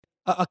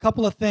a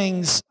couple of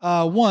things.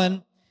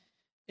 One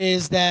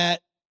is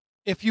that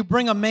if you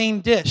bring a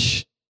main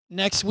dish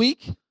next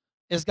week,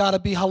 it's got to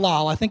be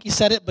halal. I think he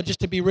said it, but just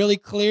to be really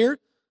clear,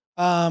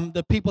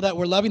 the people that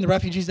we're loving, the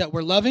refugees that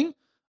we're loving,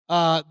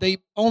 they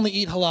only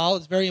eat halal.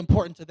 It's very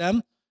important to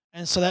them,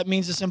 and so that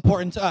means it's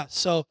important to us.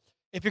 So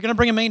if you're going to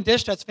bring a main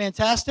dish, that's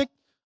fantastic.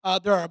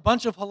 There are a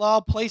bunch of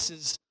halal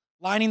places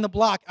lining the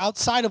block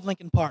outside of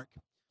Lincoln Park,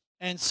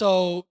 and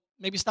so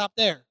maybe stop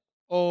there,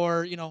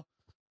 or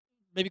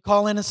maybe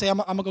call in and say, I'm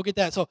gonna go get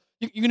that. So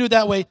you can do it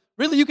that way.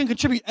 Really, you can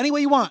contribute any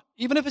way you want,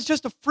 even if it's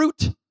just a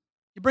fruit.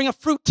 You bring a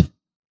fruit.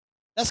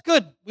 That's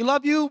good. We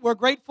love you. We're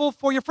grateful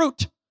for your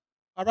fruit.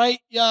 All right.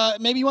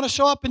 Maybe you want to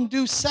show up and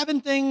do 7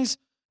 things.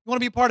 You want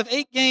to be a part of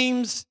 8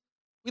 games.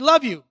 We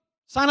love you.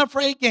 Sign up for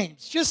 8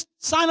 games. Just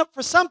sign up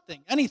for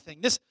something,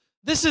 anything.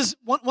 This is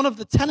one of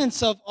the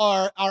tenets of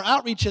our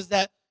outreach, is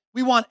that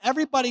we want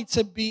everybody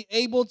to be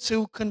able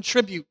to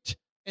contribute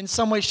in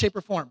some way, shape,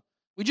 or form.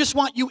 We just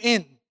want you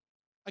in.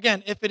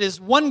 Again, if it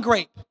is 1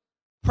 grape,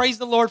 praise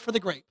the Lord for the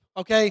grape,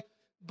 okay?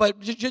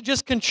 But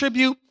just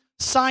contribute,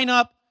 sign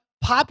up,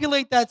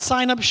 populate that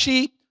sign-up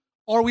sheet,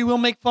 or we will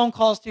make phone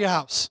calls to your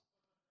house.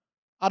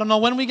 I don't know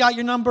when we got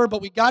your number,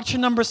 but we got your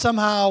number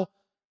somehow.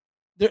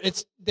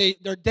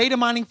 They're data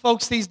mining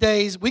folks these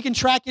days. We can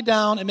track you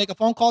down and make a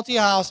phone call to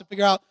your house and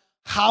figure out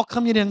how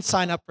come you didn't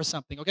sign up for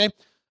something, okay?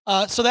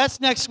 So that's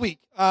next week.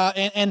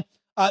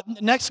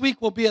 Next week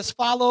will be as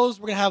follows.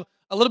 We're going to have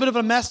a little bit of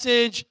a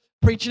message,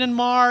 preaching in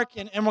Mark,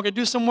 and we're going to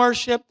do some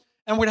worship,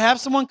 and we're going to have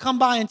someone come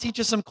by and teach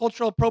us some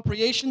cultural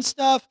appropriation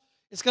stuff.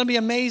 It's going to be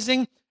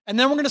amazing, and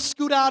then we're going to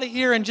scoot out of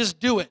here and just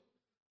do it.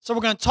 So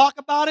we're going to talk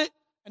about it,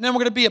 and then we're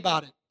going to be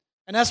about it,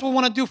 and that's what we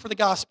want to do for the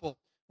gospel.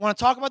 We want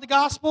to talk about the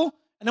gospel,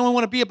 and then we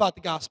want to be about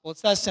the gospel.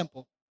 It's that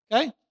simple,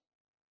 okay?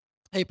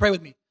 Hey, pray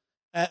with me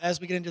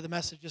as we get into the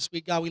message this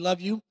week. God, we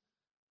love you.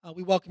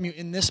 We welcome you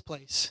in this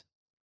place.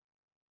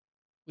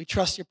 We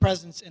trust your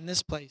presence in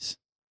this place.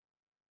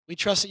 We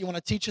trust that you want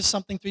to teach us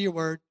something through your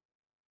word.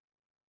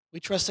 We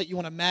trust that you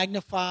want to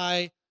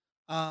magnify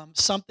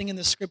something in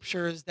the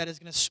scriptures that is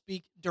going to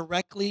speak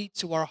directly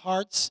to our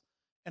hearts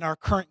and our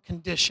current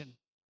condition.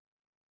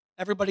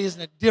 Everybody is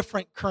in a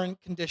different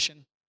current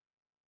condition,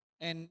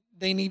 and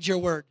they need your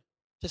word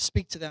to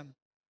speak to them.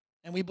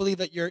 And we believe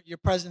that your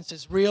presence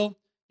is real,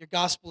 your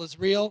gospel is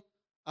real.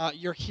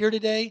 You're here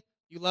today,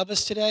 you love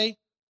us today,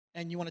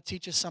 and you want to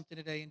teach us something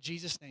today. In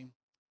Jesus' name,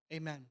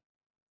 amen.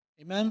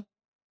 Amen.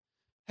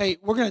 Hey,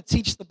 we're going to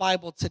teach the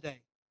Bible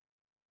today.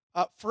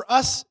 For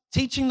us,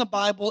 teaching the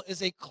Bible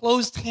is a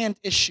closed-hand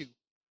issue.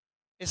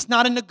 It's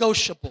not a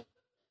negotiable.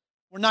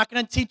 We're not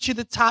going to teach you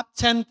the top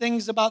 10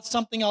 things about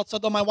something else,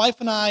 although my wife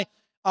and I,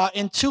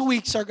 in 2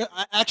 weeks, are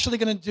actually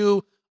going to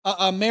do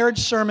a marriage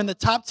sermon, the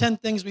top 10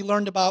 things we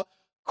learned about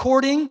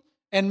courting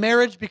and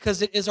marriage,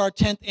 because it is our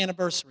 10th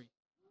anniversary.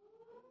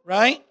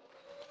 Right?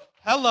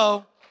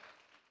 Hello.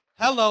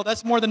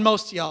 That's more than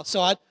most of y'all. So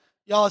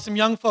y'all are some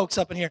young folks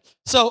up in here.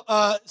 So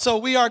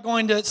we are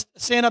going to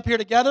stand up here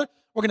together.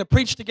 We're going to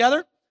preach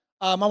together.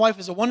 My wife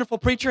is a wonderful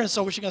preacher, and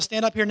so she's going to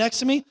stand up here next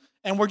to me,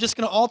 and we're just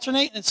going to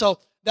alternate. And so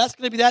that's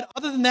going to be that.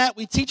 Other than that,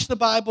 we teach the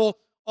Bible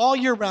all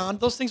year round.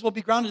 Those things will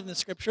be grounded in the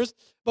scriptures,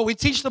 but we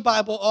teach the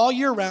Bible all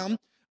year round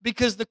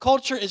because the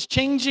culture is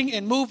changing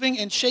and moving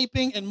and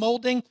shaping and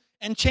molding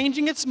and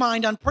changing its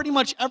mind on pretty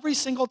much every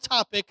single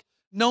topic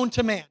known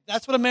to man.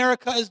 That's what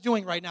America is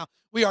doing right now.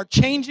 We are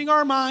changing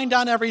our mind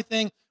on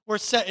everything. We're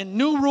setting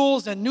new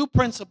rules and new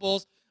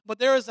principles, but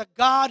there is a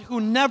God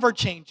who never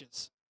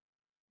changes.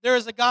 There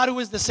is a God who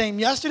is the same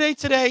yesterday,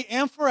 today,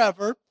 and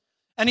forever,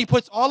 and he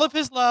puts all of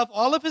his love,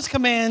 all of his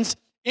commands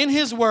in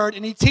his word,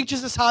 and he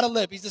teaches us how to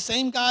live. He's the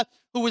same God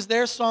who was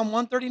there, Psalm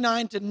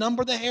 139, to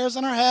number the hairs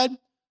on our head,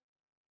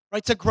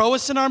 right, to grow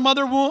us in our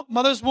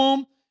mother's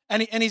womb,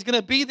 and he's going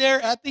to be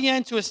there at the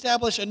end to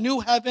establish a new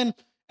heaven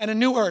and a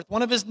new earth.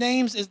 One of his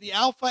names is the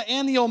Alpha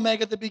and the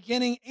Omega, the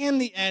beginning and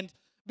the end,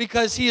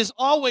 because he is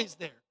always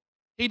there.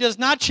 He does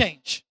not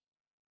change.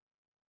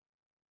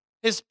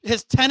 His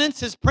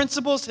tenets, his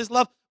principles, his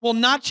love will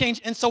not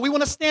change. And so we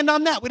want to stand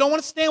on that. We don't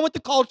want to stand with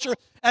the culture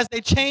as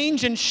they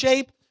change and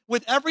shape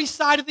with every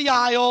side of the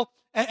aisle,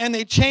 and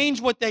they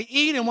change what they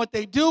eat and what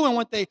they do and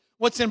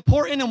what's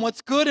important and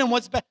what's good and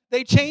what's bad.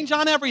 They change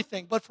on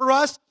everything. But for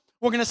us,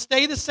 we're going to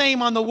stay the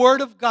same on the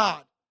Word of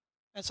God.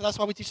 And so that's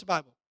why we teach the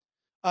Bible.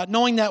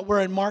 Knowing that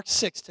we're in Mark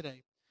 6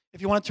 today.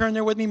 If you want to turn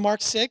there with me,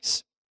 Mark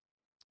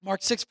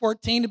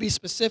 6:14 to be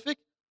specific.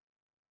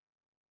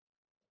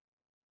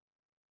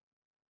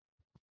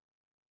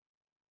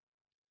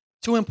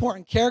 Two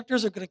important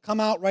characters are going to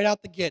come out right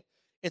out the gate.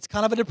 It's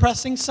kind of a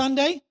depressing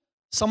Sunday.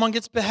 Someone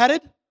gets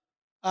beheaded,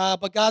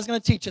 but God's going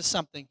to teach us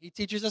something. He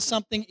teaches us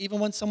something even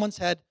when someone's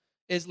head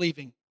is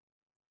leaving.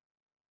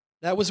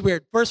 That was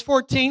weird. Verse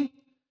 14,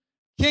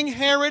 King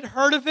Herod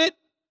heard of it,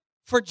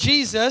 for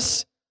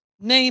Jesus'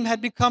 name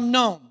had become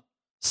known.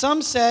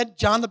 Some said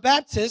John the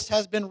Baptist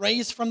has been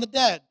raised from the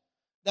dead.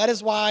 That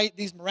is why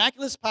these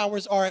miraculous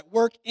powers are at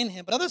work in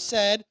him. But others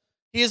said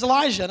he is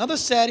Elijah. And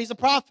others said he's a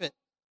prophet,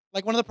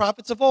 like one of the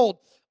prophets of old.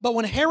 But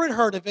when Herod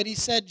heard of it, he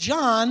said,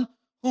 John,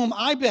 whom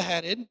I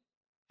beheaded,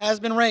 has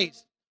been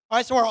raised. All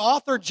right, so our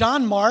author,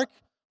 John Mark,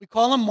 we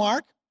call him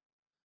Mark.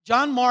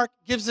 John Mark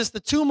gives us the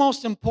two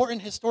most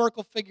important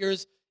historical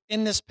figures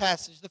in this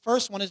passage. The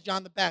first one is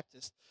John the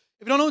Baptist.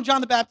 If you don't know who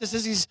John the Baptist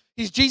is,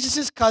 he's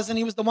Jesus' cousin.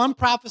 He was the one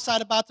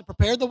prophesied about to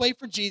prepare the way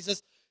for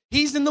Jesus.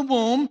 He's in the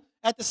womb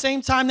at the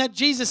same time that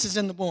Jesus is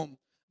in the womb.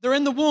 They're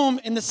in the womb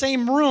in the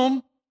same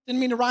room. Didn't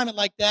mean to rhyme it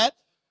like that.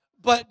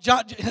 But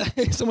John,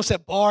 someone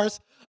said bars.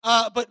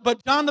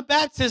 But John the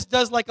Baptist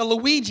does like a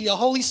Luigi, a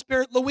Holy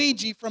Spirit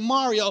Luigi from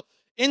Mario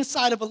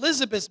inside of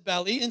Elizabeth's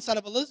belly, inside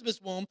of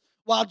Elizabeth's womb,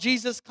 while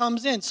Jesus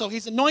comes in. So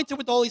he's anointed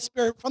with the Holy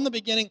Spirit from the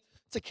beginning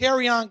to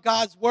carry on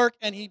God's work,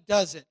 and he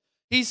does it.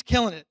 He's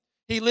killing it.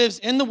 He lives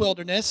in the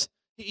wilderness.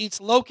 He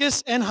eats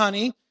locusts and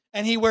honey,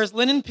 and he wears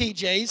linen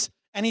PJs,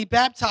 and he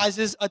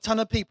baptizes a ton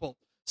of people.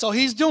 So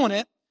he's doing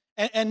it,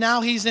 and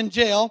now he's in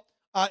jail,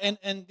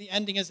 and the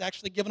ending is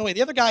actually given away.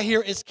 The other guy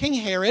here is King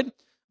Herod,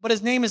 but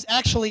his name is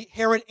actually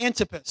Herod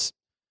Antipas.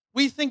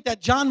 We think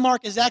that John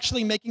Mark is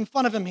actually making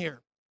fun of him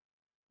here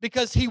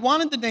because he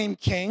wanted the name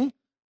king,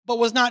 but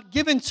was not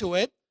given to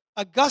it.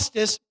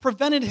 Augustus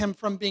prevented him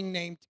from being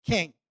named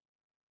king.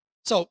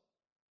 So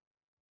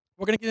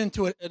we're going to get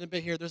into it in a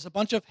bit here. There's a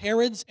bunch of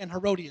Herods and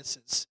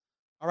Herodiases.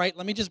 All right,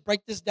 let me just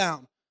break this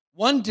down.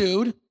 One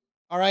dude,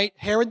 all right,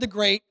 Herod the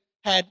Great,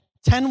 had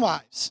 10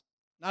 wives.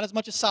 Not as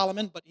much as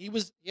Solomon, but he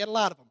had a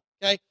lot of them,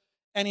 okay?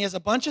 And he has a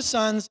bunch of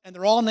sons, and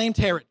they're all named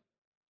Herod,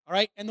 all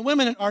right? And the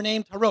women are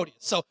named Herodias.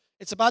 So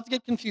it's about to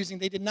get confusing.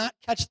 They did not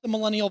catch the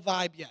millennial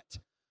vibe yet,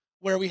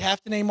 where we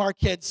have to name our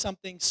kids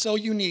something so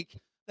unique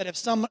that if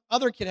some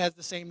other kid has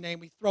the same name,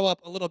 we throw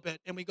up a little bit,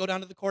 and we go down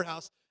to the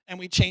courthouse, and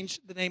we change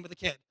the name of the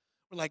kid.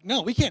 We're like,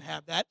 no, we can't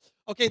have that.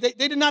 Okay, they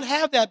did not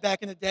have that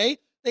back in the day.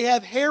 They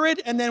have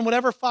Herod and then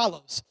whatever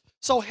follows.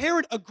 So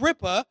Herod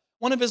Agrippa,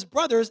 one of his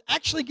brothers,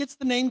 actually gets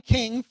the name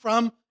king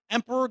from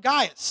Emperor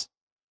Gaius.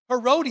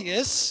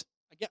 Herodias,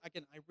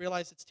 again, I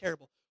realize it's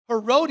terrible.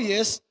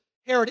 Herodias,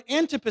 Herod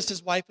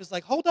Antipas' wife, is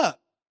like, hold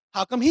up.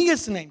 How come he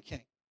gets the name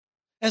king?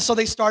 And so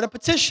they start a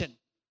petition.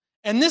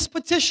 And this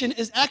petition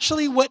is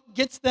actually what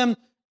gets them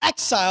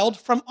exiled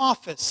from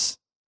office.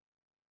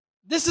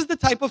 This is the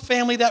type of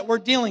family that we're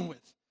dealing with.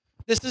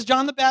 This is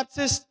John the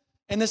Baptist,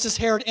 and this is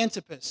Herod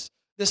Antipas.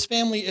 This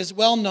family is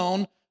well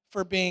known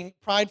for being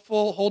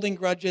prideful, holding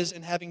grudges,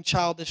 and having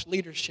childish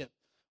leadership.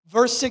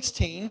 Verse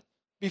 16,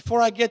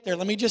 before I get there,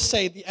 let me just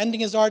say the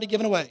ending is already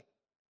given away.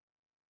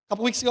 A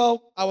couple weeks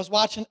ago, I was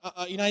watching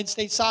a United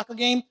States soccer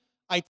game.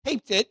 I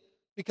taped it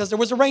because there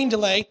was a rain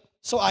delay,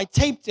 so I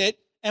taped it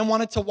and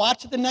wanted to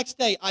watch it the next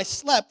day. I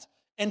slept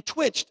and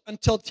twitched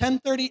until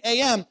 10:30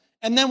 a.m.,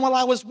 and then while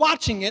I was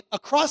watching it,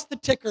 across the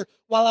ticker,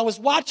 while I was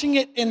watching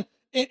it in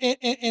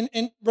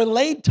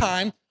relayed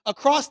time,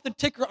 across the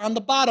ticker on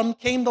the bottom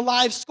came the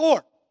live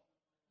score.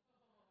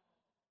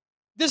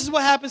 This is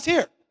what happens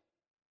here.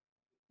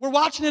 We're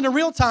watching it in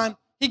real time.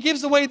 He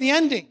gives away the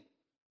ending.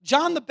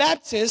 John the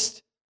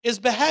Baptist is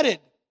beheaded.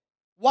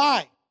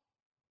 Why?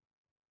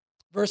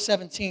 Verse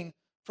 17,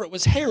 for it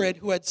was Herod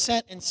who had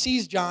sent and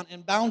seized John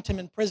and bound him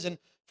in prison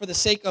for the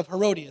sake of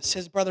Herodias,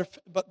 his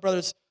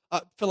brother's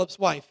Philip's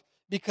wife,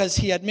 because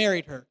he had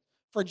married her.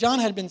 For John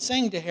had been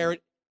saying to Herod,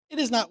 it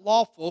is not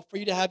lawful for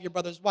you to have your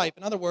brother's wife.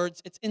 In other words,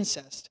 it's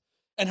incest.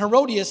 And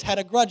Herodias had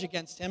a grudge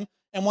against him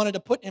and wanted to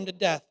put him to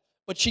death.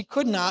 But she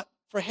could not,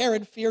 for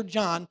Herod feared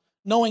John,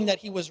 knowing that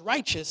he was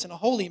righteous and a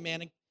holy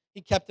man, and he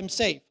kept him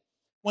safe.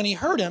 When he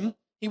heard him,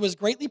 he was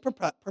greatly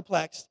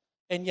perplexed,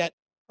 and yet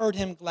heard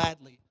him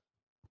gladly.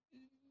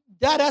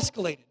 That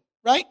escalated,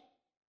 right?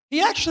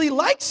 He actually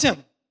likes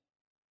him.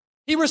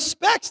 He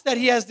respects that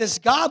he has this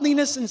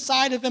godliness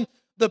inside of him.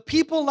 The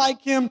people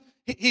like him.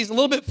 He's a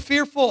little bit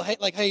fearful,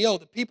 like, hey,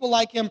 the people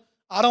like him.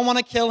 I don't want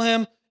to kill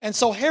him. And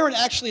so Herod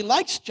actually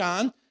likes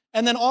John,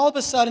 and then all of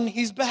a sudden,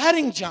 he's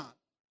beheading John.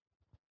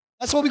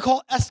 That's what we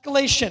call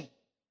escalation,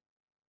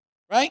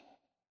 right?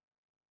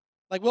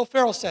 Like Will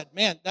Ferrell said,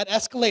 man, that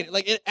escalated.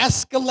 Like it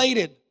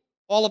escalated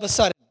all of a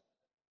sudden.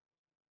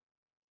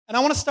 And I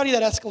want to study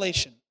that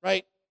escalation,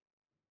 right?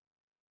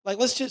 Like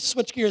let's just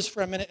switch gears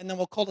for a minute, and then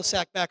we'll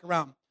cul-de-sac back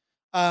around.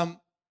 I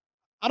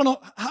don't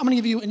know how many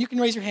of you, and you can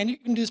raise your hand, you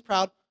can do this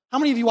proud. How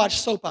many of you watch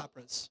soap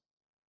operas?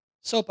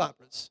 Soap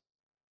operas?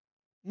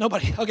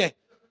 Nobody, okay.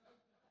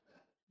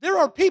 There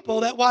are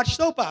people that watch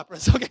soap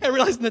operas, okay? I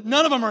realize that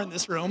none of them are in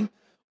this room,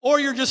 or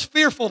you're just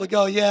fearful to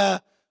go, yeah,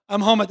 I'm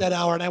home at that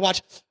hour and I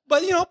watch.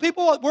 But,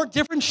 people work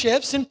different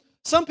shifts, and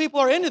some people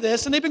are into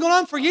this, and they've been going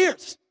on for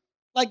years.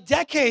 Like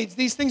decades,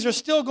 these things are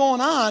still going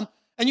on,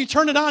 and you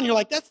turn it on, you're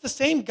like, that's the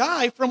same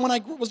guy from when I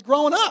was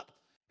growing up.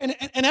 And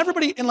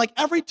everybody, in like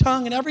every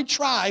tongue and every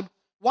tribe,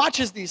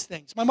 watches these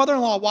things. My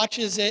mother-in-law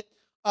watches it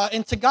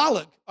in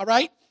Tagalog, all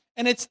right?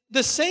 And it's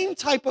the same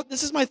type of,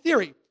 this is my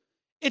theory,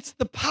 it's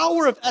the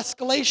power of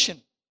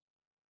escalation,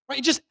 right?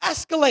 It just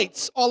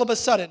escalates all of a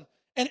sudden.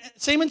 And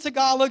same in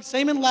Tagalog,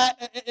 same in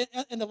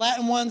the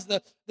Latin ones,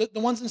 the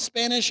ones in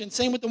Spanish, and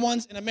same with the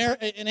ones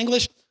in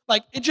English.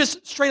 Like, it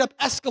just straight up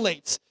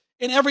escalates.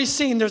 In every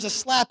scene, there's a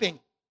slapping.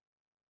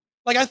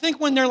 Like, I think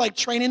when they're, like,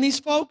 training these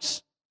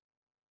folks,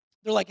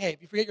 they're like, hey,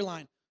 if you forget your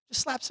line,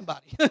 Just slap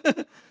somebody.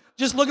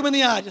 Just look them in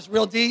the eye, just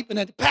real deep, and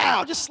then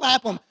pow, just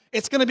slap them.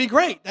 It's going to be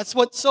great. That's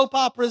what soap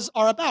operas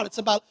are about. It's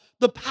about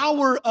the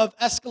power of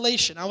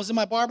escalation. I was in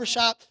my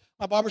barbershop.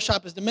 My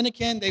barbershop is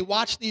Dominican. They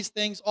watch these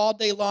things all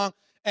day long,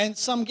 and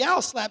some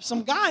gal slapped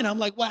some guy, and I'm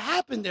like, what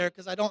happened there?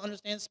 Because I don't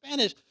understand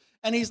Spanish.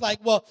 And he's like,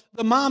 well,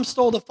 the mom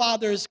stole the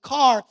father's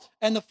car,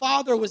 and the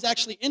father was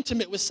actually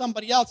intimate with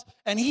somebody else,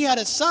 and he had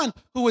a son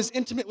who was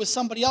intimate with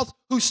somebody else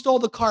who stole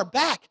the car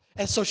back,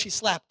 and so she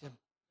slapped him.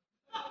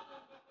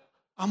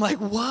 I'm like,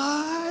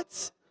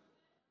 what?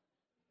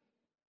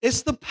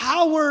 It's the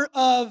power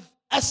of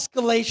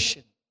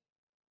escalation.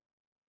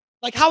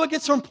 Like how it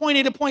gets from point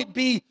A to point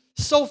B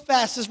so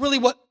fast is really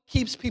what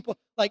keeps people,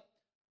 like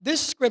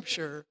this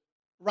scripture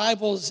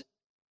rivals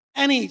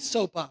any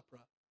soap opera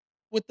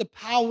with the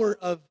power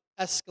of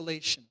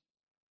escalation.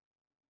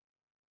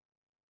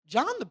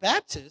 John the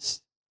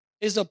Baptist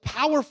is a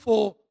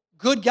powerful,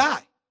 good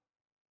guy.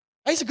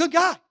 He's a good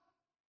guy.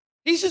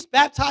 He's just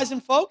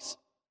baptizing folks.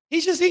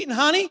 He's just eating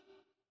honey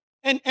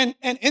and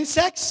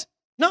insects.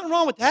 Nothing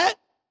wrong with that.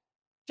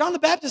 John the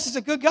Baptist is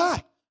a good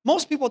guy.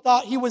 Most people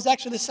thought he was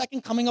actually the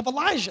second coming of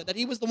Elijah, that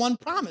he was the one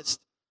promised.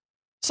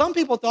 Some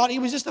people thought he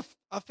was just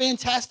a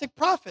fantastic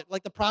prophet,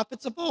 like the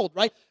prophets of old,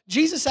 right?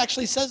 Jesus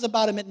actually says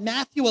about him in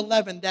Matthew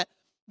 11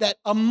 that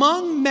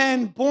among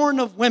men born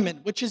of women,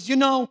 which is,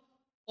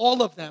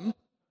 all of them,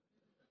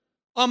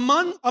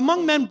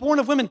 among men born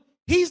of women,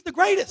 he's the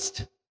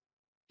greatest.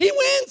 He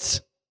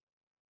wins.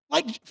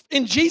 Like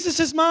in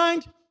Jesus'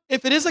 mind,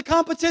 if it is a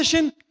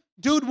competition,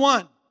 dude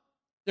won.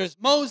 There's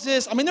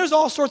Moses. I mean, there's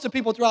all sorts of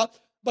people throughout.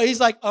 But he's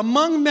like,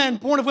 among men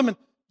born of women,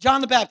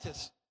 John the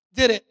Baptist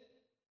did it.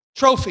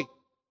 Trophy.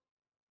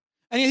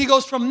 And he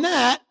goes from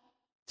that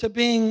to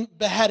being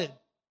beheaded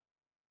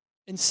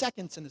in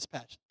seconds in this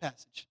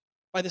passage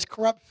by this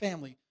corrupt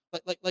family.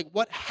 Like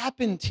what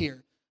happened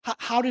here?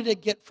 How did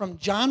it get from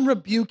John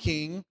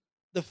rebuking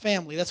the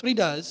family? That's what he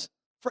does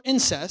for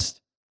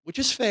incest, which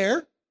is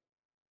fair.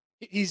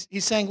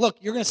 He's saying, look,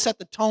 you're going to set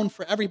the tone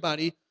for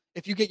everybody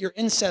if you get your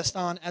incest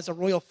on as a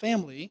royal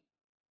family.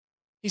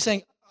 He's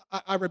saying,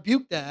 I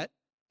rebuke that.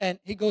 And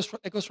it goes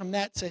from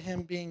that to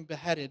him being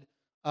beheaded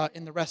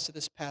in the rest of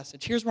this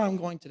passage. Here's where I'm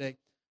going today.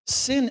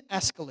 Sin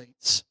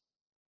escalates.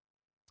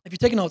 If you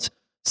take notes,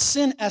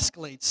 sin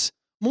escalates.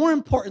 More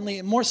importantly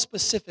and more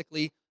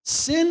specifically,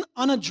 sin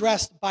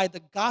unaddressed by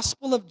the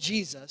gospel of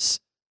Jesus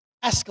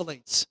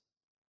escalates.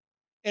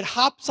 It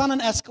hops on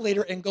an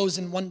escalator and goes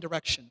in one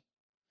direction.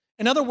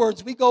 In other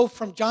words, we go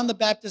from John the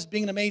Baptist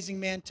being an amazing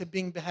man to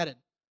being beheaded.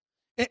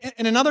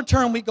 In another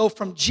term, we go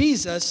from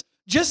Jesus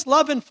just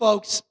loving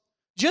folks,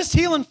 just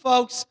healing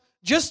folks,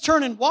 just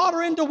turning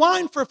water into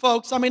wine for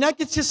folks. I mean, that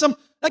gets you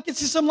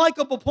some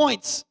likable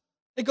points.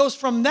 It goes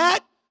from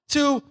that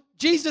to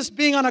Jesus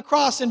being on a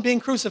cross and being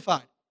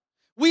crucified.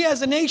 We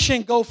as a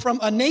nation go from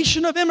a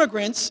nation of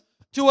immigrants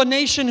to a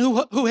nation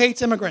who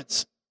hates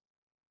immigrants.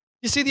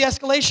 You see the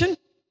escalation?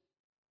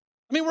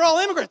 I mean, we're all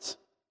immigrants.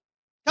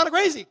 Kind of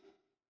crazy.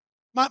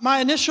 My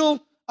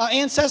initial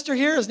ancestor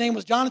here, his name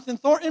was Jonathan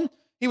Thornton.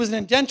 He was an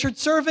indentured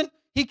servant.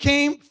 He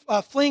came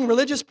fleeing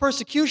religious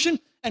persecution,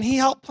 and he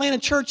helped plant a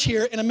church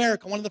here in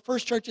America, one of the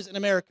first churches in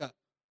America.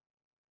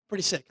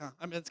 Pretty sick, huh?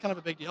 I mean, it's kind of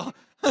a big deal.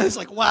 It's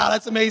like, wow,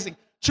 that's amazing.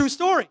 True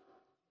story.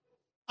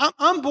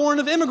 I'm born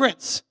of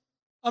immigrants,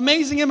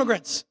 amazing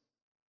immigrants.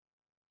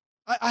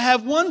 I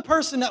have one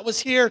person that was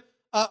here,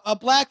 a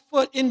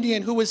Blackfoot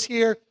Indian who was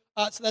here,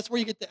 so that's where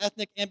you get the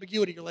ethnic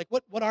ambiguity. You're like,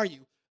 what are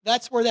you?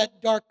 That's where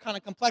that dark kind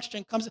of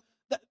complexion comes.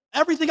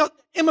 Everything else,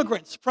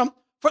 immigrants.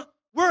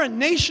 We're a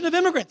nation of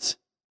immigrants.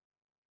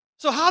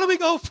 So how do we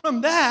go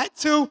from that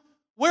to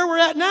where we're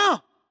at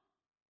now?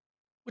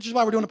 Which is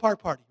why we're doing a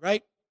party,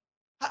 right?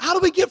 How do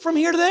we get from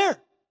here to there?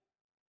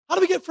 How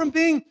do we get from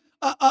being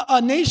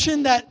a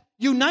nation that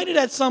united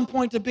at some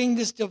point to being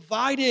this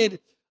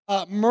divided,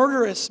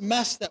 murderous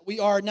mess that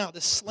we are now,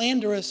 this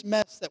slanderous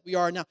mess that we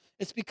are now?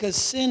 It's because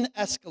sin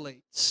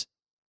escalates.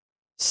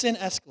 Sin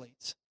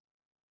escalates.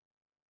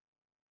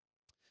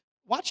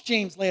 Watch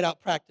James lay it out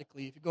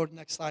practically, if you go to the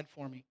next slide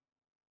for me.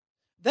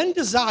 Then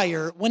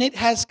desire, when it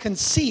has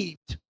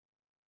conceived,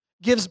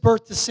 gives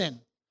birth to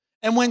sin.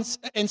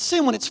 And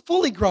sin, when it's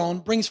fully grown,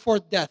 brings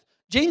forth death.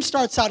 James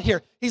starts out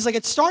here. He's like,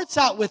 it starts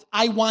out with,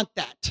 I want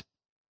that.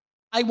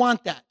 I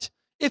want that.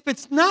 If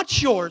it's not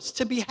yours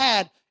to be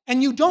had,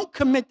 and you don't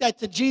commit that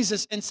to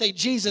Jesus and say,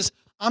 Jesus,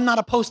 I'm not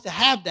supposed to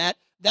have that.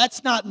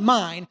 That's not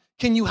mine.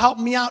 Can you help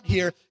me out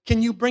here?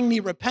 Can you bring me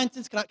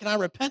repentance? Can I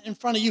repent in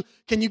front of you?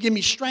 Can you give me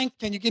strength?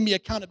 Can you give me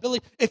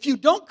accountability? If you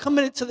don't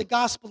commit it to the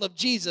gospel of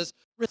Jesus,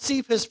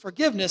 receive his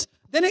forgiveness,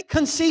 then it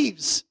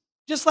conceives,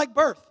 just like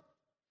birth.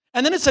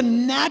 And then it's a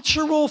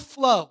natural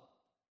flow.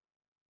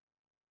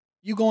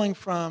 You going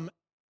from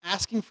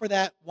asking for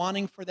that,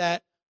 wanting for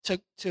that,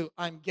 to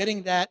I'm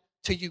getting that,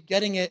 to you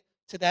getting it,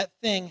 to that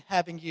thing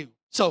having you.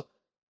 So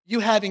you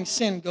having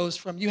sin goes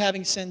from you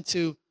having sin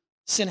to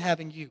sin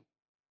having you.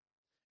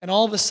 And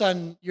all of a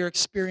sudden, you're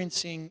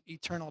experiencing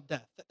eternal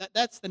death.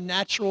 That's the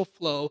natural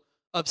flow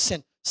of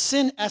sin.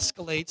 Sin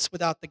escalates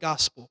without the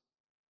gospel.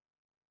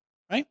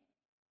 Right?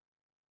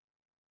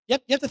 You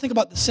have to think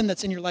about the sin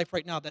that's in your life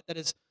right now that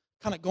is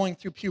kind of going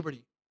through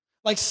puberty.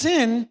 Like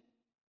sin,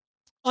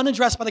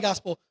 unaddressed by the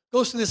gospel,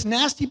 goes through this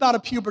nasty bout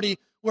of puberty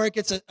where it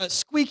gets a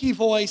squeaky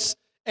voice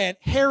and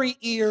hairy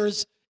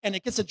ears, and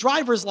it gets a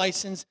driver's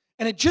license,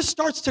 and it just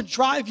starts to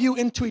drive you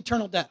into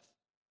eternal death.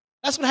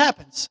 That's what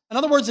happens. In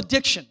other words,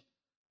 addiction,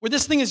 where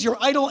this thing is your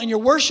idol and you're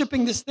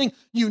worshiping this thing.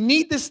 You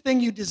need this thing.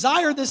 You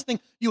desire this thing.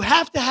 You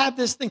have to have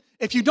this thing.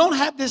 If you don't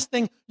have this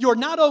thing, you're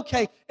not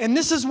okay, and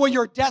this is where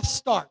your death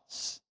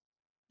starts.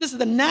 This is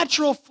the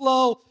natural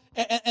flow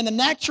and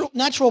the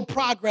natural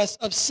progress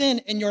of sin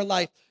in your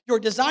life. Your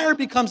desire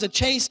becomes a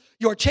chase.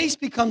 Your chase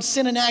becomes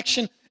sin in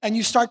action, and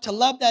you start to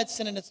love that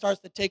sin, and it starts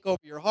to take over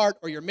your heart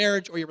or your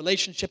marriage or your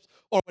relationships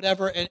or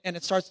whatever, and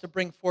it starts to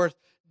bring forth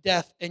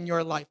death in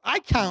your life. I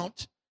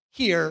count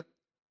here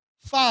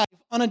 5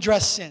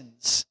 unaddressed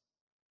sins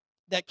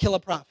that kill a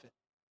prophet,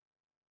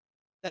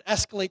 that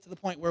escalate to the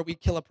point where we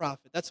kill a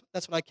prophet. That's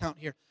what I count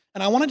here.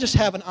 And I want to just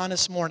have an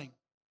honest morning.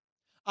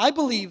 I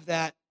believe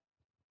that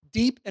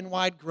deep and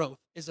wide growth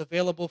is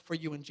available for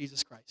you in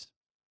Jesus Christ.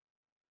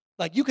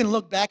 Like, you can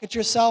look back at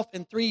yourself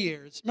in 3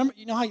 years. Remember,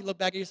 you know how you look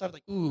back at yourself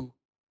like, ooh,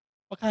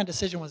 what kind of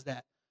decision was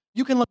that?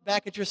 You can look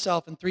back at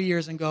yourself in 3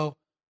 years and go,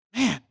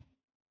 man,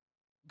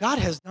 God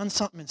has done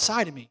something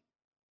inside of me.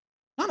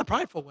 Not in a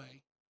prideful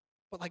way,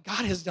 but like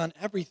God has done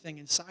everything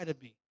inside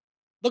of me.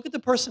 Look at the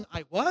person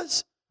I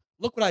was.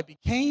 Look what I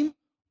became.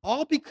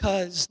 All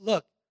because,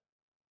 look,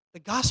 the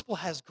gospel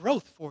has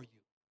growth for you.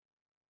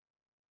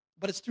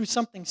 But it's through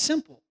something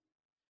simple.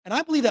 And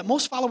I believe that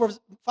most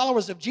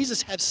followers of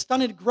Jesus have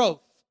stunted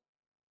growth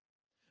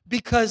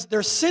because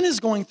their sin is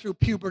going through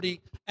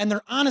puberty and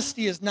their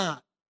honesty is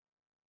not.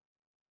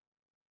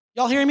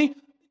 Y'all hearing me?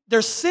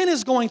 Their sin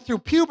is going through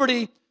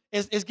puberty,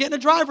 is getting a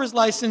driver's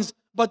license,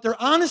 but their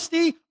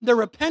honesty, their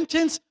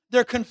repentance,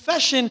 their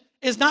confession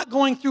is not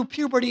going through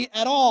puberty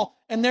at all,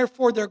 and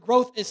therefore their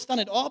growth is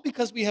stunted, all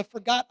because we have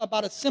forgot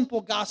about a simple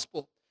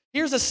gospel.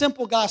 Here's a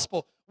simple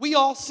gospel. We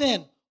all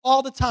sin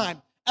all the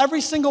time.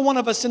 Every single one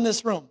of us in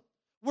this room.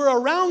 We're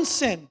around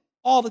sin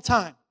all the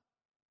time.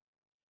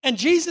 And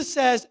Jesus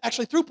says,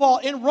 actually through Paul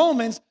in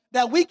Romans,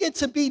 that we get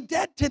to be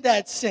dead to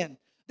that sin.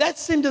 That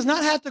sin does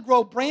not have to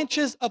grow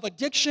branches of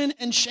addiction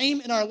and shame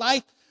in our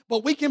life,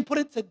 but we can put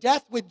it to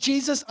death with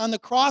Jesus on the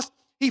cross.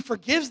 He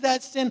forgives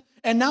that sin,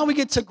 and now we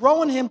get to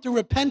grow in him through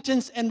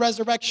repentance and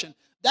resurrection.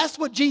 That's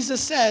what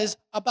Jesus says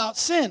about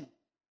sin.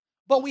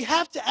 But we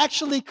have to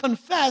actually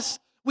confess,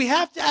 we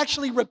have to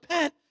actually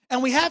repent,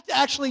 and we have to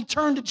actually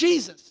turn to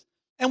Jesus.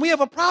 And we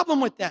have a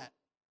problem with that.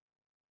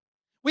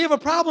 We have a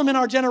problem in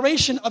our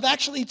generation of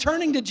actually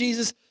turning to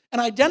Jesus and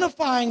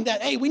identifying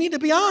that, hey, we need to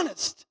be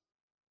honest.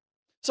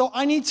 So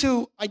I need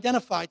to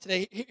identify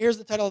today. Here's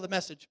the title of the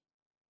message.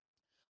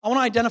 I want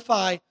to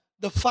identify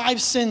the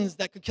 5 sins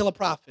that could kill a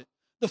prophet.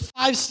 The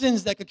 5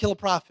 sins that could kill a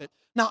prophet.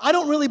 Now, I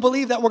don't really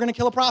believe that we're going to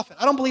kill a prophet.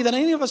 I don't believe that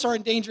any of us are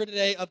in danger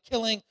today of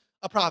killing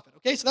a prophet.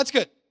 Okay, so that's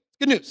good.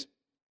 Good news.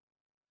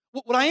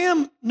 What I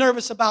am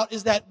nervous about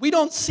is that we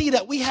don't see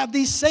that we have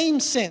these same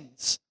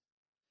sins.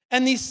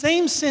 And these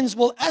same sins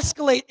will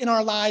escalate in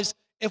our lives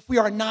if we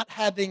are not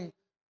having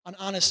an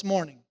honest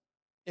morning,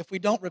 if we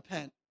don't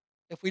repent,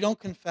 if we don't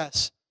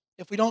confess,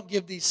 if we don't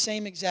give these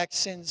same exact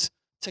sins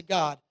to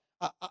God.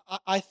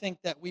 I think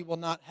that we will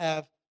not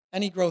have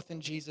any growth in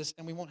Jesus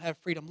and we won't have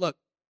freedom. Look,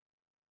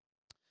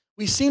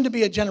 we seem to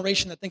be a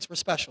generation that thinks we're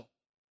special.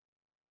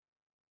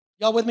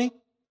 Y'all with me?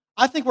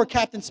 I think we're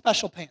Captain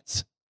Special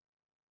Pants.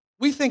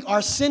 We think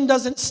our sin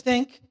doesn't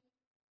stink,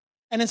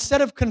 and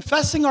instead of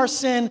confessing our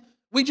sin,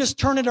 we just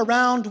turn it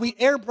around, we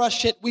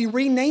airbrush it, we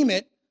rename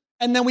it,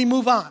 and then we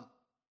move on.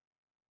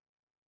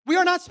 We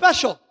are not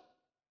special.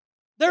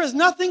 There is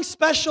nothing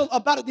special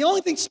about it. The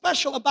only thing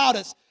special about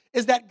us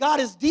is that God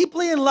is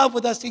deeply in love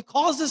with us. He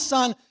calls his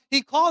son,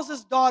 he calls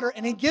his daughter,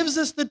 and he gives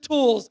us the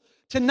tools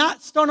to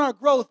not stunt our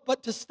growth,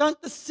 but to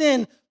stunt the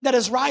sin that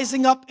is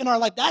rising up in our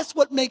life. That's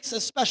what makes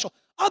us special.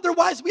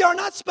 Otherwise, we are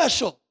not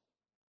special.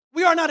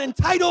 We are not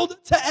entitled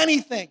to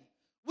anything.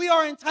 We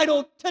are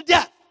entitled to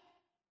death.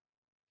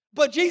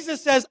 But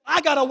Jesus says,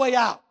 I got a way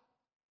out.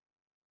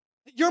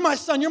 You're my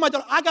son, you're my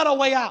daughter, I got a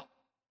way out.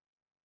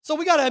 So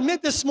we got to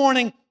admit this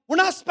morning, we're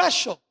not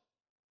special.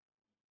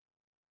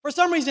 For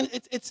some reason,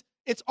 it's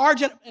our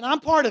and I'm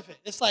part of it.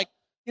 It's like,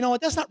 you know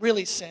what, that's not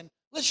really sin.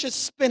 Let's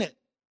just spin it.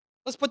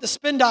 Let's put the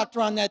spin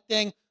doctor on that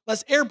thing.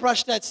 Let's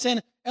airbrush that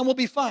sin, and we'll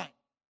be fine.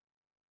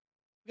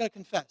 We got to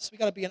confess. We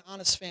got to be an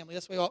honest family.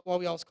 That's why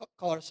we always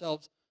call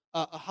ourselves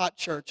a hot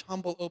church,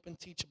 humble, open,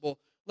 teachable.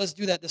 Let's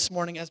do that this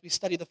morning as we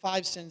study the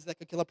 5 sins that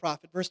could kill a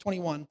prophet. Verse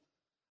 21,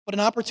 but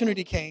an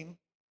opportunity came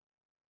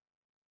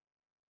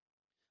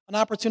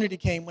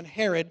when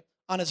Herod,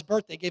 on his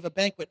birthday, gave a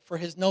banquet for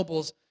his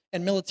nobles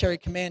and military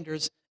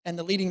commanders and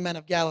the leading men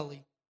of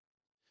Galilee.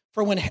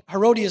 For when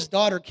Herodias'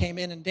 daughter came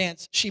in and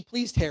danced, she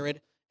pleased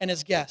Herod and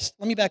his guests.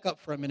 Let me back up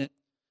for a minute.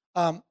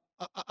 I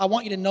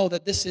want you to know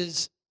that this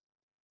is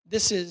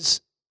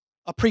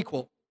a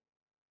prequel.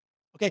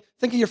 Okay,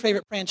 think of your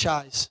favorite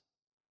franchise.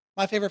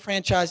 My favorite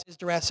franchise is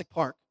Jurassic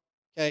Park.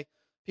 Okay,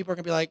 People are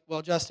going to be like,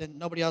 well, Justin,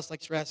 nobody else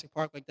likes Jurassic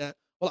Park like that.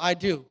 Well, I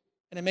do.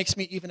 And it makes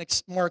me even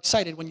more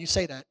excited when you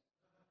say that.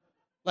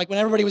 Like when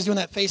everybody was doing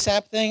that face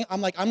app thing,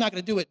 I'm like, I'm not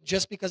going to do it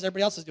just because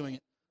everybody else is doing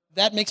it.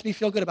 That makes me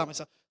feel good about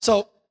myself.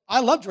 So I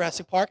love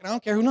Jurassic Park, and I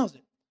don't care who knows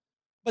it.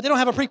 But they don't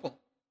have a prequel.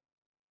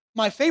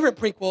 My favorite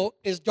prequel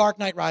is Dark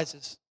Knight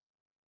Rises.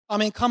 I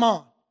mean, come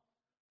on.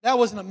 That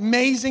was an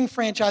amazing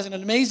franchise and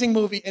an amazing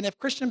movie. And if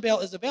Christian Bale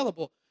is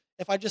available,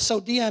 if I just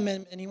DM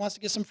him and he wants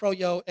to get some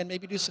froyo and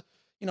maybe do some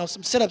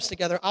sit-ups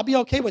together, I'll be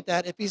okay with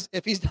that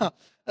if he's not.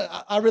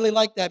 I really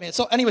like that, man.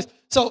 So anyways,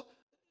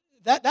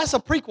 that's a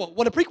prequel.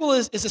 What a prequel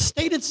is a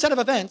stated set of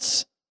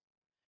events,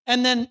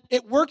 and then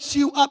it works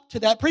you up to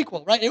that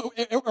prequel, right?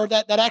 Or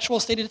that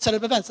actual stated set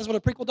of events. That's what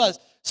a prequel does.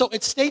 So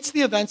it states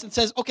the events and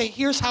says, okay,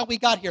 here's how we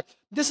got here.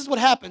 This is what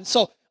happened.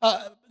 So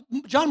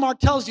John Mark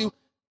tells you,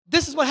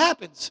 this is what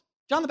happens.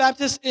 John the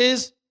Baptist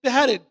is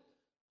beheaded.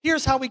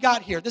 Here's how we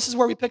got here. This is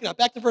where we pick it up.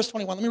 Back to verse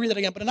 21. Let me read that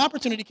again. But an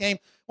opportunity came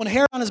when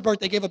Herod on his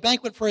birthday gave a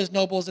banquet for his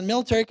nobles and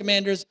military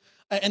commanders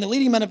and the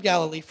leading men of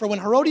Galilee. For when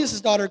Herodias'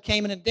 daughter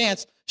came in and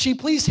danced, she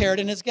pleased Herod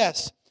and his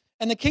guests.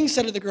 And the king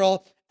said to the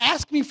girl,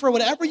 ask me for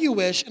whatever you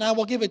wish, and I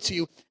will give it to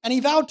you. And he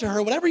vowed to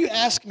her, whatever you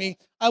ask me,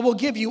 I will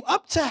give you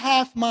up to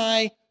half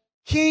my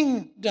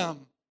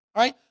kingdom.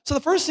 All right? So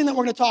the first thing that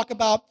we're going to talk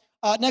about,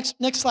 next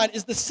slide,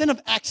 is the sin of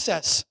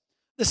access.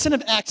 The sin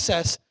of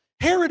access.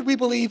 Herod, we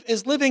believe,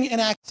 is living in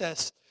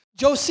access.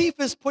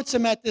 Josephus puts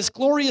him at this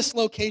glorious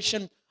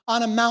location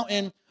on a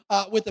mountain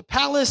with a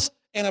palace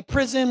and a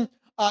prison,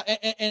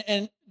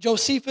 and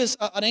Josephus,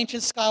 an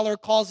ancient scholar,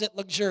 calls it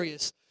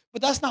luxurious.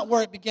 But that's not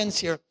where it begins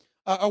here,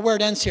 or where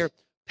it ends here.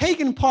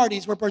 Pagan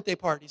parties were birthday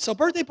parties. So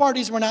birthday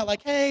parties were not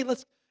like, hey,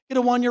 let's get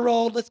a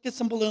 1-year-old, let's get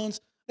some balloons.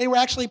 They were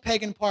actually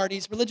pagan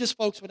parties. Religious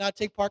folks would not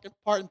take part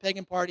in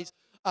pagan parties.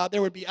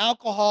 There would be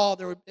alcohol.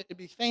 It'd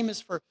be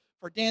famous for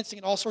dancing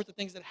and all sorts of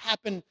things that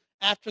happen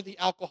after the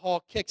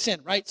alcohol kicks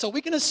in, right? So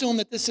we can assume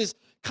that this is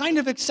kind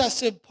of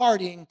excessive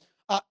partying.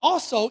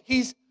 Also,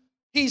 he's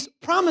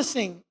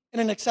promising in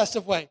an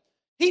excessive way.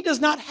 He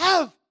does not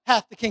have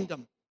half the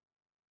kingdom.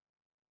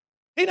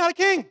 He's not a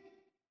king.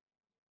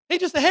 He's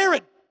just a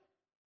Herod.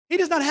 He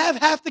does not have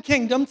half the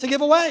kingdom to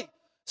give away.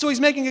 So he's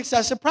making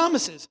excessive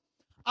promises.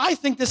 I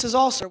think this is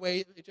also a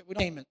way we don't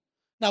name it.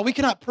 Now, we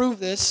cannot prove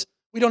this.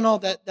 We don't know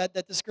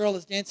that this girl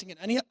is dancing in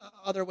any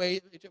other way.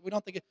 We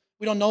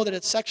don't know that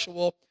it's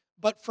sexual.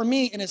 But for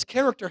me, in his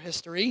character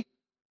history,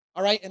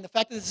 all right, and the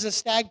fact that this is a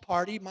stag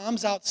party,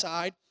 mom's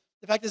outside,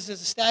 the fact that this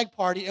is a stag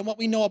party, and what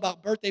we know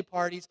about birthday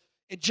parties,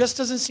 it just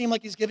doesn't seem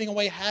like he's giving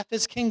away half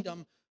his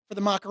kingdom for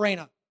the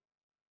Macarena.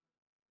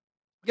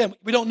 Again,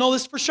 we don't know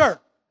this for sure,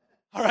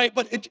 all right,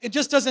 but it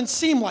just doesn't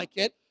seem like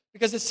it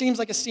because it seems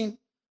like a scene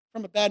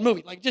from a bad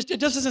movie. Like, it just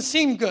doesn't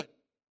seem good.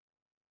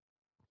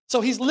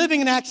 So he's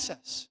living in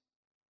access.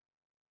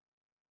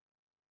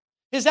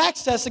 His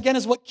access, again,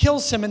 is what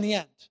kills him in the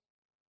end.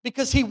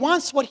 Because he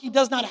wants what he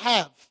does not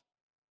have.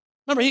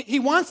 Remember, he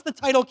wants the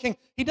title king.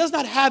 He does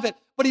not have it,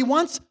 but he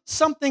wants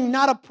something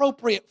not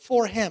appropriate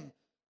for him.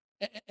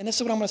 And this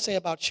is what I'm going to say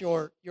about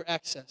your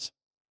access.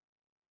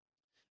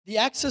 The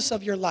access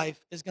of your life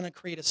is going to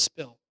create a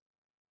spill.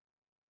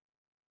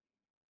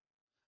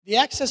 The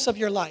access of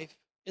your life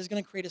is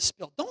going to create a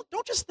spill.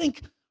 Don't just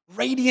think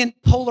radiant,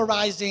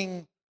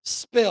 polarizing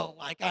spill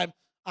like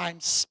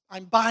I'm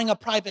buying a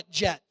private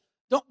jet.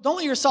 Don't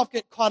let yourself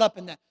get caught up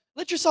in that.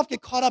 Let yourself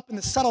get caught up in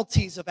the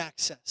subtleties of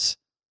access.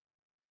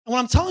 And what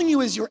I'm telling you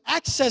is your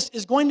access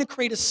is going to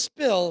create a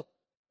spill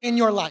in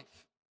your life.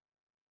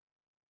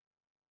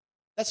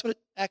 That's what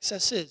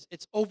access is.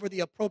 It's over the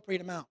appropriate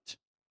amount.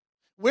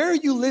 Where are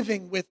you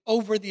living with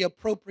over the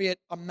appropriate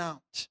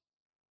amount?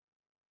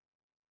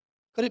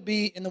 Could it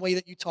be in the way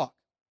that you talk?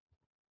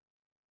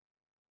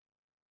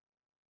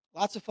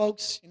 Lots of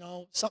folks,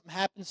 something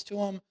happens to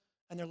them,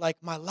 and they're like,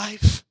 my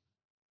life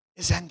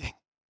is ending.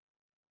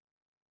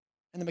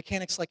 And the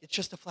mechanic's like, it's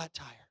just a flat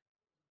tire.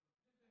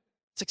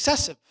 It's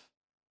excessive.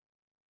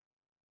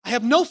 I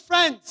have no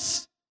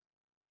friends.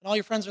 And all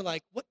your friends are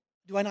like, what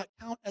do I not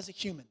count as a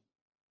human?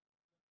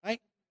 Right?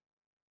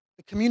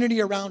 The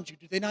community around you,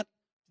 do they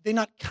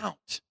not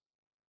count?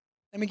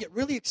 And we get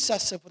really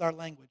excessive with our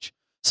language.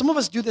 Some of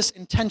us do this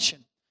in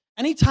tension.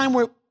 Anytime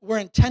we're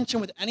in tension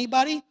with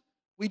anybody,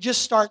 we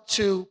just start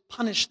to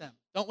punish them,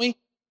 don't we?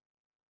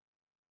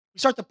 We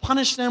start to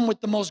punish them with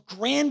the most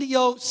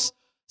grandiose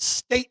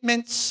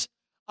statements,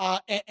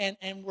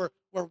 and we're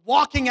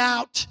walking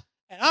out,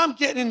 and I'm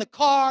getting in the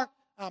car,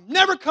 I'm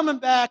never coming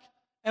back,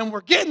 and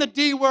we're getting the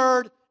D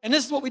word, and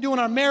this is what we do in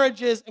our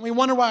marriages, and we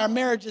wonder why our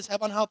marriages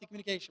have unhealthy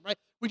communication, right?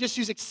 We just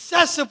use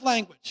excessive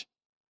language.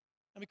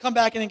 And we come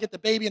back in and get the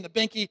baby and the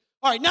binky.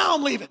 All right, now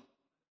I'm leaving.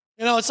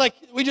 It's like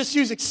we just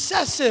use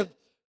excessive,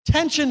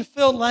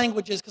 tension-filled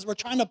languages because we're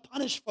trying to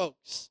punish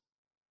folks.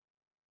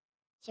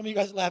 Some of you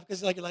guys laugh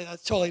because you're like,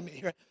 that's totally me,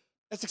 right?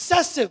 That's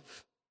excessive.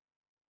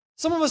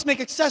 Some of us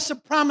make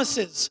excessive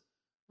promises.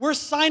 We're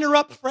signer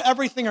up for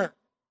everythinger.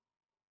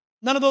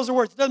 None of those are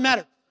words. It doesn't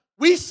matter.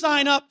 We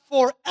sign up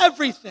for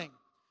everything.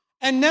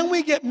 And then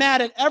we get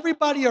mad at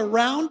everybody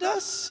around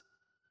us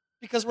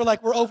because we're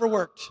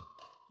overworked.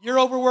 You're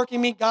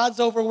overworking me. God's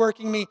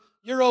overworking me.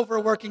 You're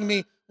overworking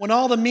me. When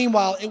all the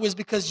meanwhile, it was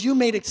because you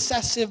made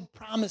excessive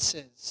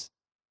promises.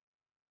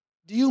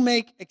 Do you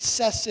make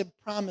excessive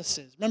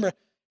promises? Remember,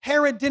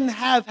 Herod didn't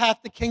have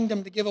half the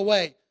kingdom to give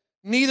away.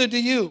 Neither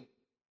do you.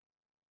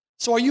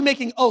 So are you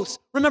making oaths?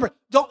 Remember,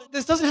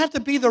 this doesn't have to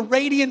be the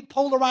radiant,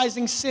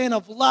 polarizing sin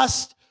of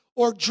lust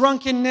or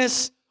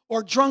drunkenness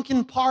or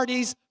drunken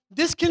parties.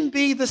 This can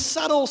be the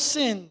subtle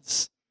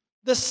sins,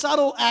 the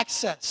subtle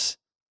access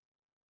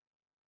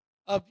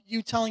of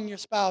you telling your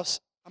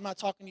spouse, I'm not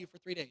talking to you for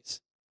 3 days.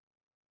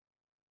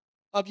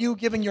 Of you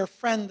giving your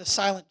friend the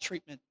silent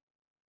treatment.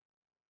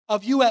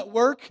 Of you at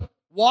work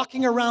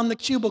walking around the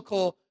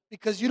cubicle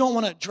because you don't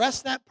want to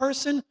address that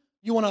person,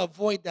 you want to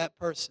avoid that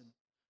person.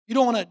 You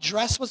don't want to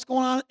address what's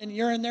going on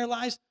in their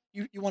lives,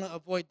 you want to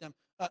avoid them.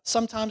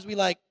 Sometimes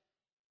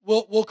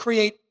we'll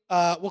create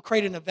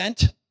an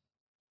event,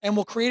 and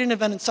we'll create an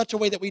event in such a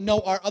way that we know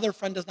our other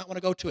friend does not want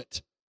to go to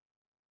it.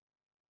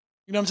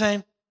 You know what I'm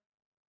saying?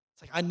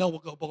 It's like, I know we'll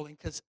go bowling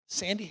because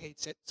Sandy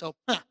hates it. So,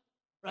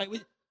 right?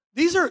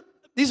 These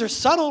are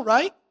subtle,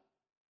 right?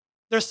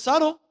 They're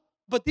subtle,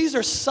 but these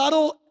are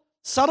subtle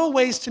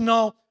ways to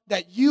know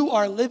that you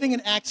are living in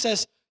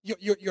access.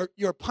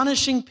 You're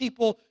punishing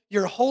people.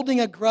 You're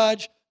holding a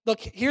grudge. Look,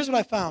 here's what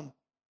I found.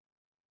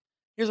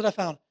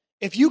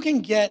 If you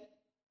can get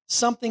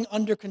something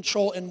under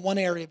control in one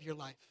area of your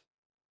life,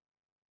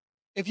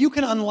 if you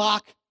can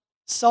unlock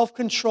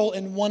self-control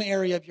in one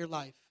area of your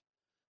life,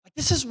 like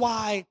this is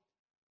why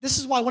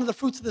one of the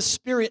fruits of the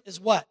Spirit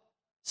is what?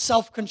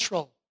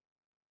 Self-control.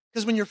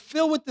 Because when you're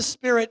filled with the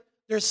Spirit,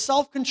 there's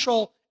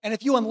self-control, and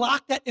if you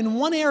unlock that in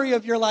one area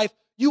of your life,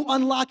 you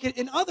unlock it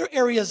in other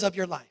areas of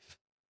your life.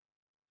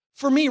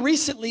 For me,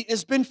 recently,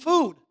 it's been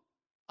food.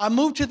 I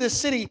moved to this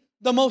city.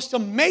 The most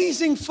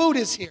amazing food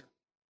is here.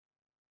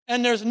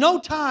 And there's no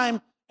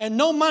time and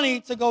no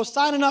money to go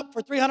signing up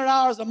for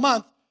 $300 a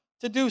month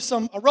to do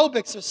some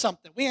aerobics or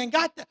something. We ain't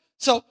got that.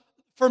 So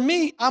for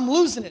me, I'm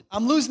losing it.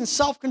 I'm losing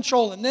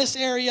self-control in this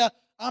area.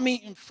 I'm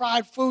eating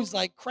fried foods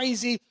like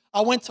crazy.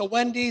 I went to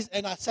Wendy's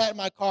and I sat in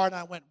my car and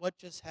I went, what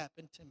just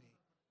happened to me?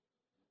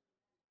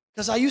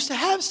 Because I used to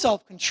have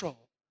self-control.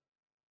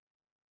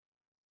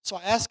 So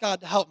I asked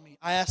God to help me.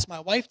 I asked my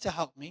wife to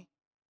help me,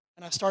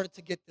 and I started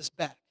to get this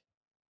back.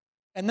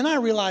 And then I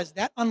realized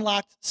that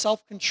unlocked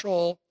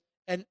self-control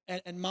and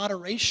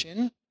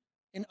moderation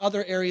in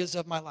other areas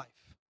of my life.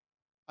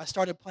 I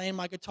started playing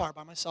my guitar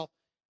by myself,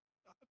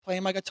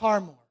 playing my guitar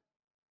more.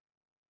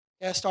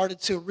 I started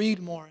to read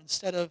more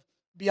instead of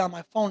be on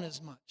my phone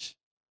as much.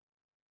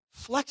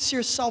 Flex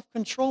your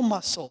self-control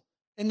muscle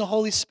in the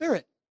Holy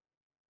Spirit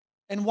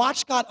and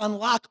watch God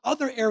unlock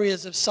other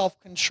areas of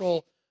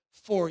self-control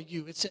for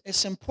you.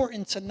 It's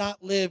important to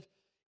not live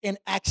in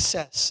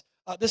excess.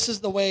 This is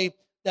the way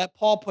that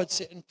Paul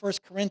puts it in 1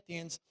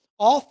 Corinthians.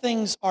 All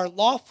things are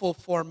lawful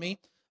for me,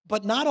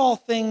 but not all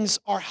things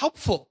are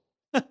helpful.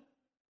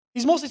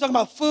 He's mostly talking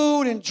about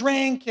food and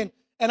drink and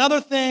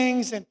other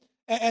things and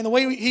the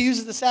way he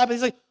uses the Sabbath.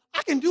 He's like,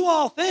 I can do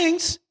all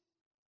things.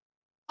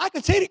 I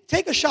could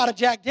take a shot of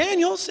Jack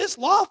Daniels. It's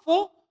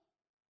lawful.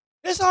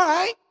 It's all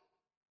right.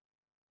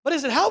 But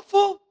is it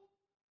helpful?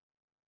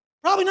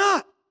 Probably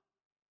not.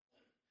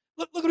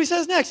 Look what he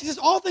says next. He says,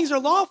 all things are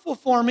lawful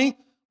for me,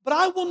 but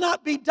I will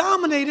not be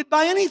dominated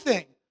by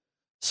anything.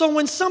 So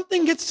when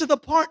something gets to the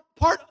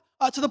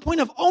to the point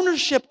of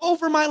ownership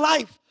over my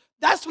life,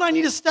 that's when I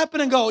need to step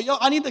in and go,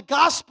 I need the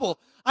gospel.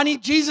 I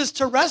need Jesus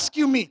to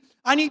rescue me.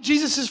 I need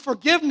Jesus'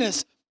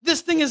 forgiveness.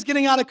 This thing is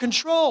getting out of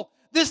control.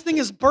 This thing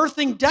is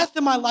birthing death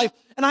in my life,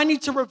 and I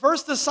need to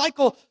reverse the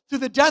cycle through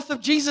the death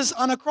of Jesus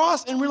on a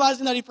cross and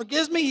realizing that he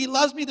forgives me, he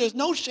loves me, there's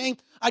no shame.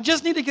 I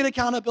just need to get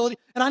accountability,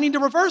 and I need to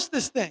reverse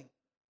this thing.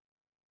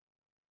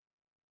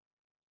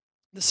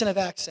 The sin of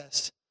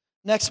access.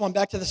 Next one,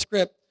 back to the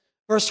script,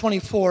 verse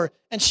 24.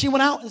 And she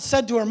went out and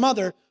said to her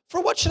mother,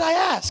 for what should I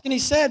ask? And he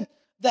said,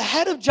 the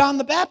head of John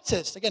the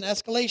Baptist. Again,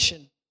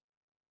 escalation.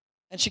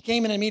 And she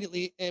came in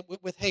immediately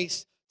with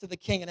haste to the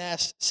king and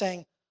asked,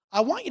 saying, I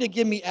want you to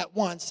give me at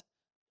once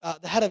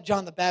the head of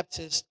John the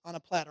Baptist on a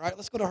platter. All right,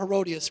 let's go to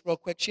Herodias real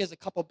quick. She has a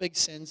couple big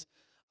sins.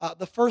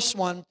 The first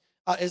one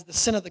is the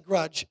sin of the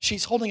grudge.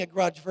 She's holding a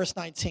grudge, verse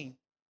 19.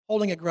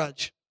 Holding a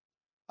grudge.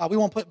 We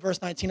won't put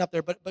verse 19 up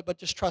there, but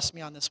just trust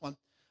me on this one.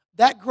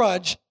 That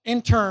grudge,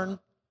 in turn,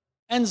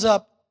 ends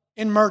up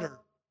in murder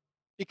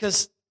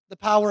because the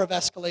power of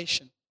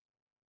escalation.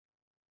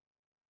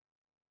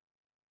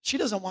 She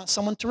doesn't want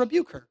someone to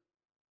rebuke her,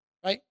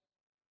 right?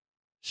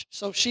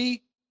 So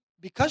she,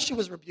 because she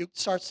was rebuked,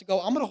 starts to go,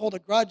 I'm going to hold a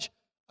grudge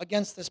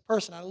against this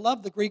person. I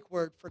love the Greek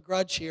word for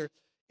grudge here.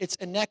 It's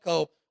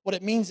eneko. What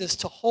it means is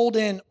to hold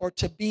in or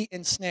to be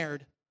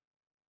ensnared.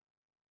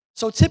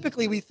 So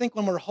typically we think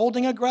when we're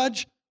holding a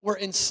grudge, we're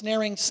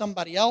ensnaring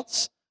somebody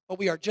else, but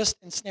we are just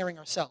ensnaring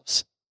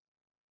ourselves.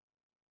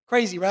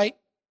 Crazy, right?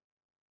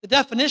 The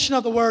definition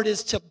of the word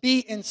is to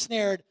be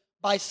ensnared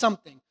by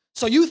something.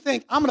 So you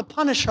think, I'm going to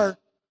punish her,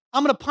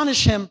 I'm going to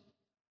punish him,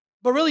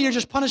 but really you're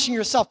just punishing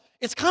yourself.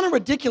 It's kind of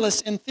ridiculous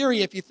in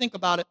theory if you think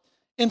about it.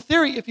 In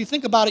theory, if you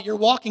think about it, you're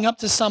walking up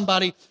to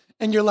somebody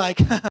and you're like,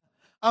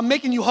 I'm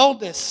making you hold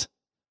this.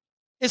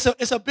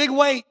 It's a big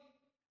weight,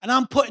 and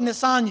I'm putting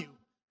this on you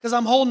because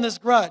I'm holding this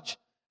grudge.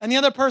 And the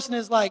other person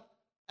is like,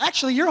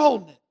 actually, you're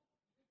holding it.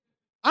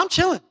 I'm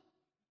chilling.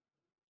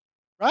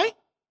 Right?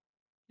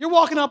 You're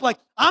walking up like,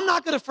 I'm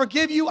not going to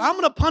forgive you. I'm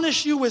going to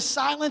punish you with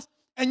silence.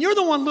 And you're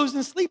the one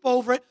losing sleep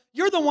over it.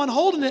 You're the one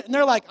holding it. And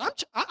they're like,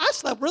 I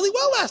slept really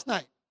well last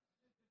night.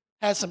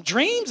 Had some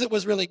dreams. It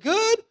was really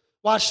good.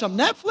 Watched some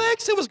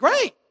Netflix. It was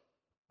great.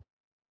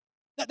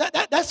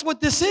 That's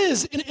what this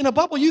is. In a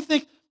bubble, you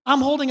think,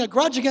 I'm holding a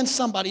grudge against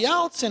somebody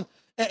else, and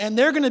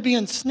they're going to be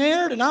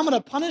ensnared, and I'm going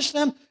to punish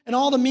them. And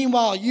all the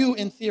meanwhile, you,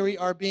 in theory,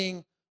 are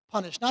being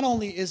punished. Not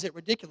only is it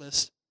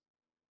ridiculous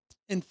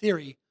in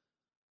theory,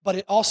 but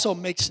it also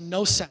makes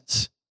no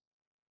sense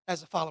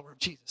as a follower of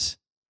Jesus.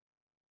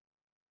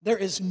 There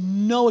is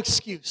no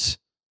excuse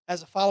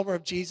as a follower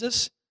of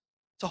Jesus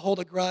to hold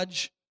a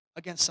grudge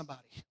against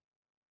somebody.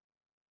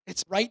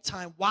 It's right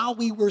time, while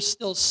we were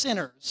still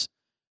sinners,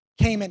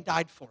 came and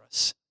died for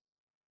us.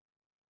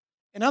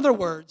 In other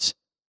words,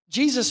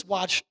 Jesus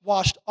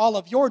washed all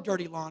of your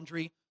dirty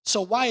laundry,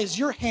 so why is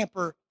your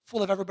hamper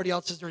full of everybody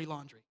else's dirty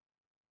laundry?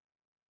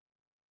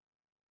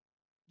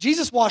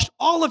 Jesus washed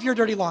all of your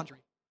dirty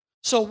laundry.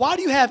 So why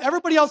do you have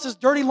everybody else's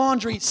dirty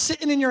laundry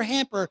sitting in your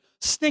hamper,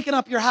 stinking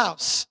up your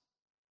house?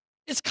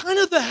 It's kind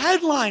of the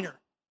headliner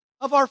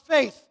of our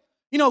faith.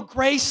 You know,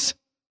 grace,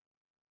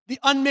 the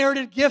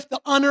unmerited gift,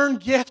 the unearned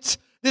gift,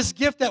 this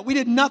gift that we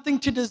did nothing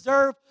to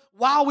deserve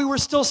while we were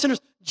still sinners.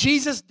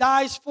 Jesus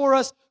dies for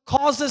us,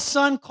 calls us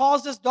son,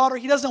 calls us daughter.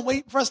 He doesn't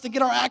wait for us to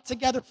get our act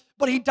together,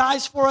 but he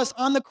dies for us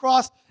on the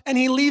cross, and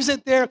he leaves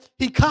it there.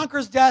 He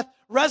conquers death,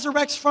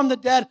 resurrects from the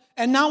dead,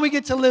 and now we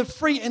get to live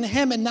free in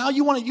him. And now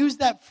you want to use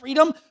that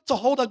freedom to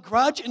hold a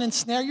grudge and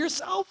ensnare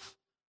yourself?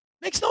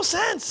 Makes no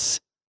sense.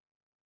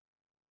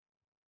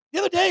 The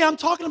other day, I'm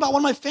talking about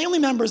one of my family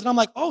members, and I'm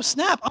like, oh,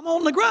 snap, I'm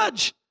holding a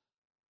grudge.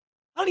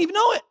 I don't even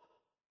know it.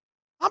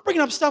 I'm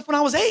bringing up stuff when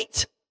I was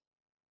 8.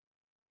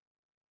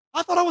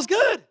 I thought I was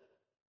good.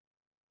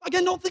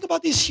 Again, don't think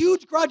about these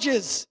huge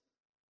grudges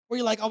where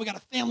you're like, oh, we got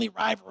a family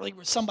rivalry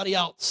with somebody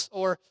else,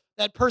 or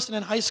that person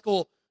in high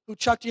school who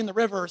chucked you in the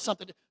river or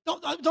something.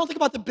 Don't think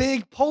about the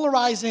big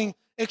polarizing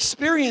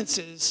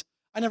experiences.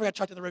 I never got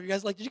chucked in the river. You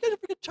guys like, did you guys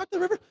ever get chucked in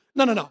the river?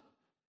 No.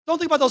 Don't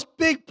think about those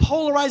big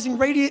polarizing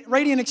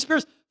radiant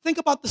experiences. Think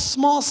about the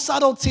small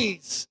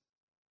subtleties.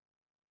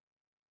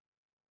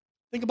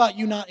 Think about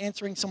you not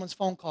answering someone's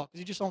phone call because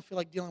you just don't feel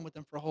like dealing with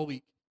them for a whole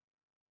week.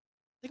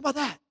 Think about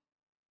that.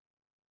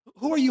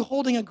 Who are you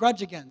holding a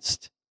grudge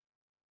against?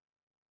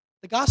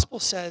 The gospel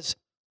says,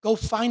 go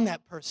find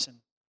that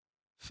person.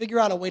 Figure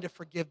out a way to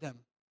forgive them.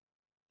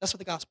 That's what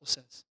the gospel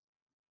says.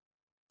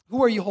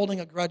 Who are you holding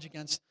a grudge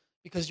against?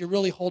 Because you're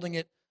really holding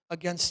it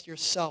against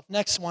yourself.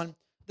 Next one,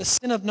 the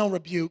sin of no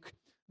rebuke.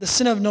 The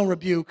sin of no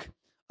rebuke.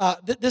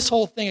 This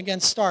whole thing again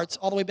starts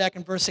all the way back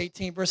in verse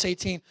 18. Verse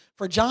 18,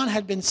 for John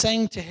had been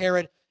saying to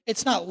Herod,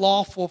 it's not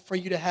lawful for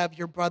you to have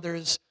your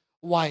brother's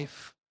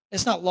wife.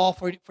 It's not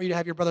lawful for you to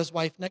have your brother's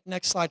wife.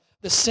 Next slide.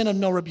 The sin of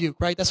no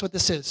rebuke, right? That's what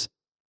this is.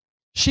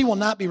 She will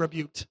not be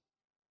rebuked.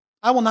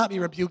 I will not be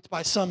rebuked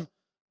by some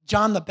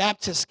John the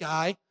Baptist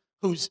guy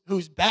who's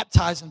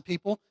baptizing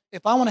people.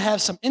 If I want to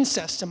have some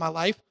incest in my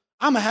life,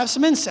 I'm going to have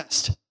some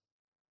incest.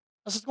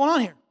 That's what's going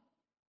on here.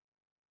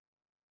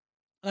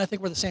 And I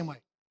think we're the same way.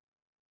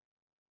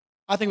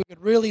 I think we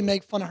could really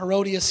make fun of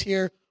Herodias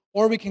here,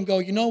 or we can go,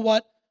 you know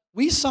what?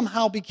 We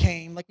somehow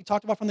became, like we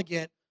talked about from the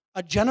get,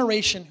 a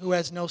generation who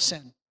has no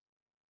sin.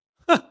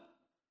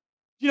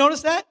 Do you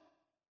notice that?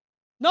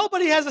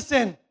 Nobody has a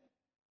sin.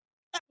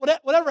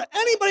 Whatever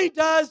anybody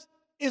does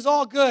is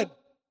all good.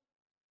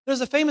 There's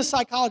a famous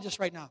psychologist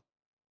right now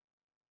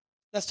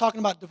that's talking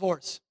about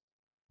divorce.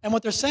 And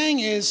what they're saying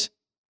is,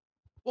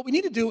 what we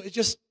need to do is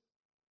just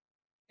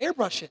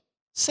airbrush it,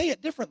 say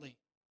it differently,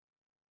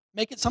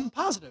 make it something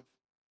positive.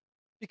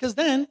 Because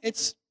then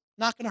it's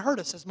not going to hurt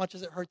us as much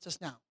as it hurts us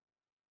now.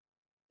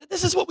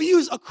 This is what we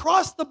use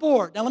across the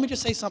board. Now, let me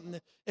just say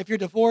something. If you're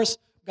divorced,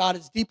 God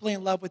is deeply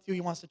in love with you. He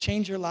wants to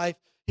change your life.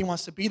 He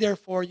wants to be there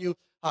for you.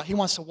 He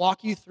wants to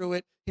walk you through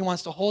it. He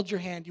wants to hold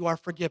your hand. You are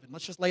forgiven.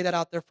 Let's just lay that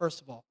out there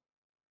first of all.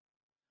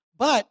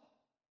 But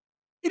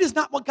it is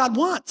not what God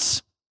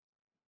wants.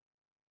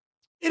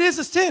 It is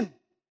a sin.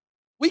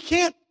 We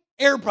can't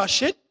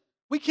airbrush it.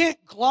 We can't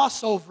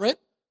gloss over it.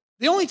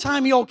 The only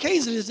time he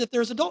okays it is if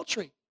there's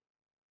adultery.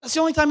 That's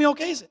the only time he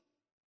okays it.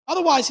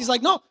 Otherwise, he's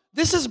like, no,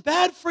 this is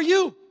bad for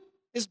you.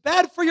 It's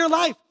bad for your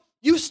life.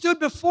 You stood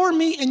before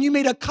me and you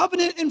made a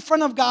covenant in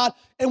front of God,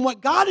 and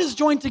what God has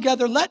joined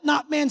together, let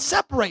not man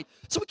separate.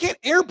 So we can't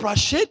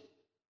airbrush it.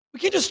 We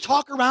can't just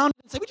talk around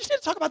and say, we just need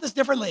to talk about this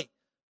differently,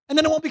 and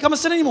then it won't become a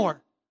sin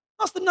anymore.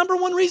 That's the number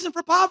one reason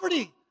for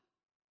poverty.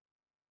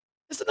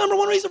 It's the number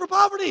one reason for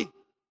poverty.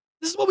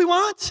 This is what we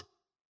want.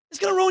 It's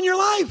going to ruin your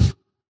life.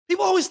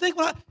 People always think,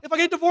 if I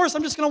get divorced,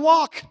 I'm just going to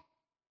walk.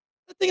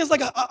 That thing is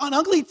like an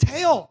ugly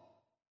tail,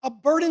 a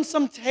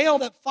burdensome tail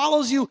that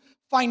follows you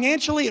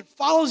financially. It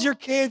follows your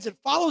kids. It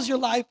follows your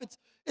life.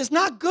 It's is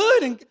not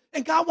good,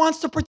 and God wants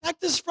to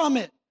protect us from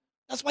it.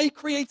 That's why he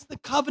creates the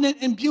covenant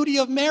and beauty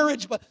of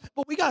marriage. But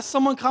we got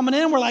someone coming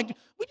in, we're like,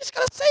 we just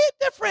got to say it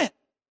different.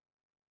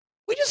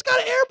 We just got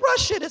to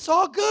airbrush it. It's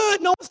all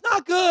good. No, it's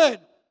not good.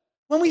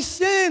 When we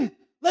sin,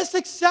 let's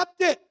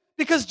accept it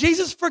because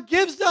Jesus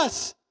forgives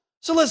us.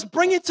 So let's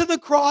bring it to the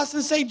cross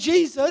and say,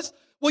 Jesus,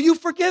 will you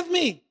forgive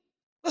me?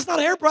 Let's not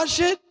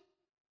airbrush it.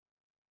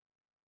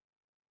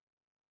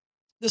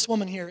 This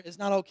woman here is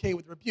not okay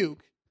with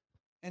rebuke,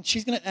 and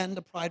she's going to end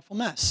a prideful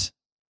mess.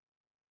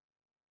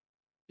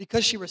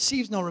 Because she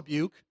receives no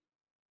rebuke,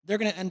 they're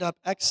going to end up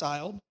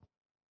exiled.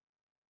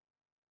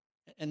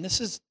 And this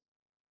is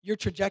your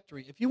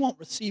trajectory. If you won't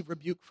receive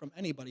rebuke from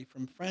anybody,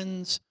 from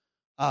friends,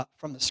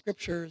 from the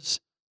scriptures,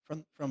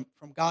 from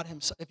God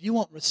himself, if you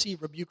won't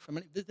receive rebuke from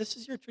anybody, this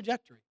is your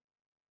trajectory.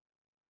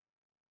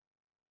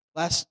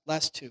 Last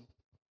two,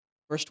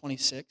 verse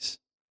 26.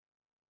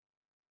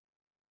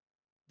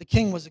 The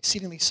king was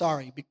exceedingly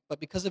sorry, but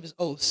because of his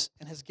oaths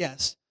and his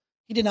guests,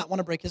 he did not want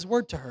to break his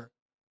word to her.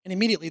 And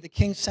immediately the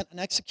king sent an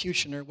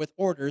executioner with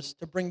orders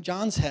to bring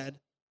John's head.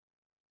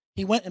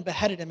 He went and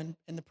beheaded him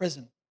in the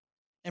prison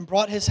and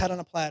brought his head on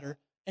a platter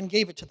and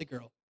gave it to the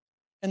girl.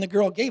 And the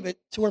girl gave it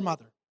to her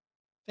mother.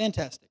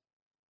 Fantastic.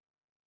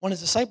 When his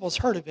disciples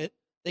heard of it,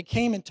 they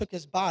came and took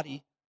his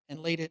body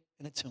and laid it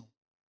in a tomb.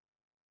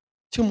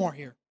 Two more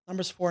here,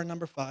 Numbers 4 and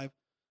number 5.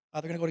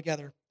 They're going to go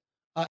together.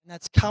 And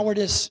that's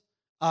cowardice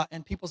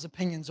and people's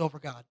opinions over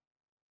God.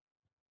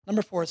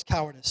 Number 4 is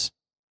cowardice.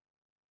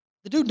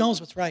 The dude knows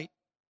what's right.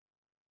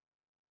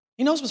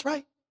 He knows what's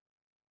right.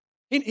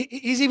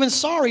 He's even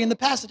sorry in the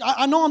passage.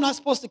 I know I'm not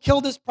supposed to kill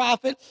this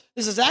prophet.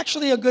 This is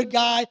actually a good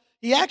guy.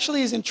 He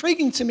actually is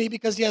intriguing to me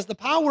because he has the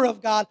power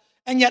of God,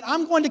 and yet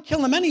I'm going to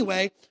kill him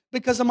anyway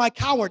because of my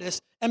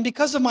cowardice and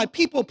because of my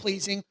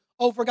people-pleasing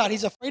over God.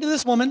 He's afraid of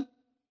this woman.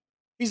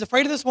 He's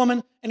afraid of this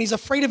woman, and he's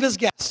afraid of his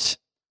guests.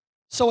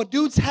 So a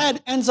dude's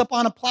head ends up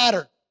on a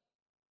platter.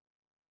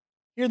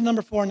 Here are the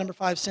number 4 and number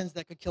 5 sins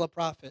that could kill a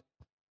prophet.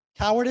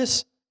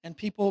 Cowardice and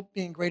people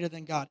being greater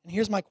than God. And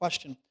here's my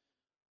question.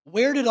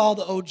 Where did all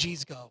the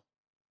OGs go?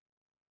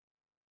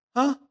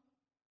 Huh?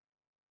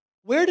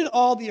 Where did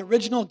all the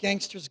original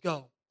gangsters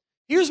go?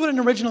 Here's what an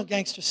original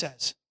gangster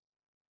says.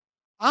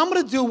 I'm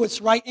going to do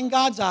what's right in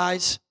God's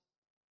eyes,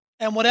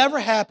 and whatever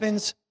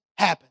happens,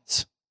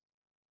 happens.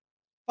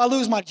 If I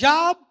lose my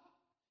job,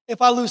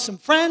 if I lose some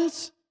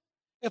friends,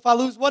 if I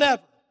lose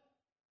whatever.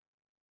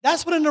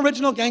 That's what an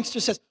original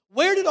gangster says.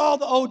 Where did all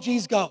the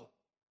OGs go?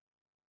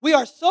 We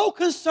are so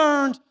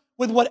concerned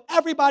with what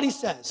everybody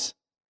says.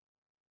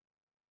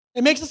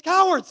 It makes us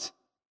cowards.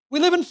 We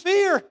live in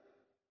fear.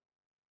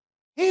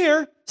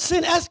 Here,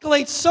 sin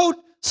escalates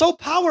so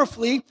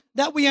powerfully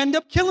that we end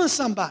up killing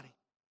somebody.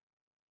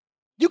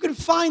 You can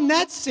find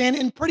that sin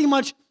in pretty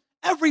much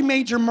every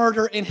major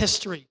murder in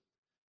history.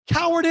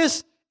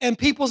 Cowardice and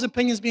people's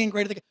opinions being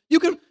greater than God. You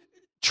can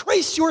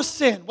trace your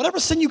sin. Whatever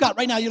sin you got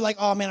right now, you're like,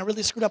 oh man, I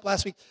really screwed up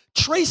last week.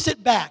 Trace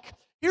it back.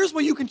 Here's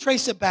where you can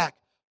trace it back.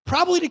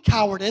 Probably to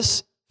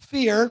cowardice,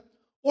 fear,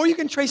 or you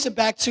can trace it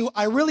back to,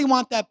 I really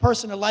want that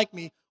person to like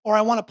me, or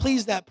I want to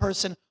please that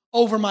person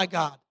over my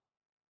God.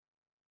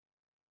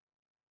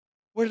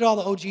 Where did all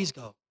the OGs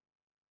go?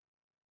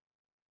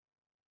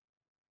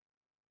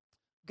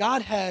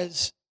 God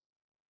has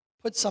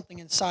put something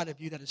inside of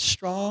you that is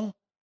strong,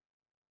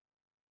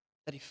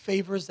 that he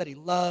favors, that he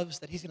loves,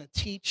 that he's going to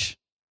teach.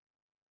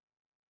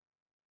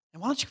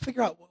 And why don't you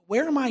figure out,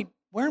 where am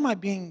I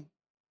being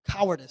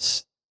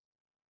cowardice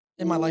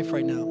in my life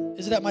right now?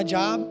 Is it at my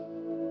job?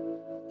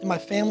 In my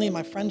family, in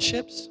my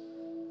friendships?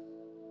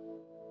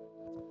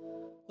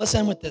 Let's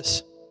end with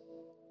this.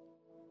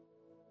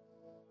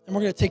 And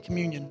we're going to take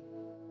communion.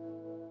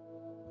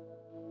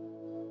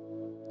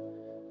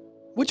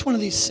 Which one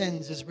of these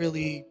sins is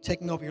really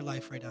taking over your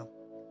life right now?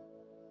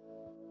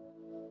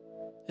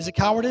 Is it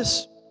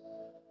cowardice?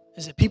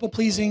 Is it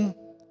people-pleasing?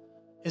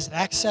 Is it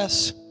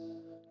access?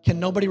 Can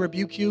nobody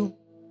rebuke you?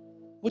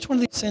 Which one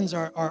of these sins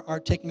are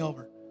taking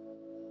over?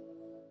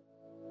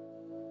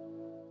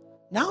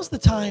 Now's the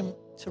time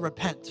to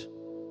repent.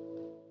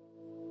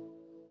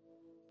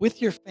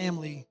 With your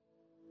family,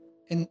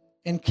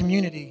 in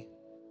community,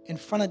 in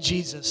front of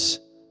Jesus,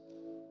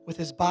 with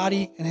his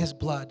body and his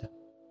blood.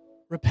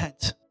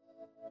 Repent.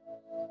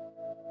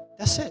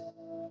 That's it.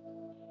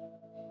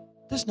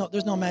 There's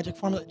no magic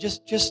formula.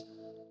 Just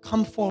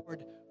come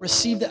forward,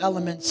 receive the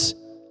elements,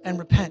 and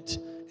repent.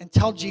 And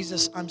tell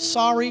Jesus, I'm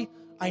sorry,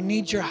 I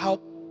need your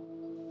help.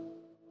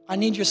 I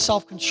need your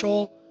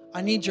self-control.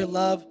 I need your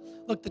love.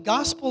 Look, the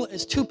gospel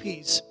is 2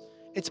 P's.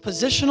 It's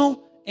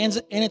positional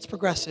and it's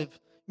progressive,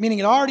 meaning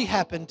it already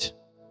happened.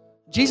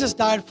 Jesus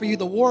died for you.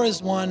 The war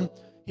is won.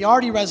 He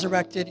already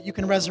resurrected. You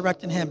can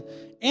resurrect in him.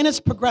 And it's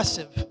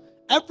progressive.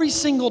 Every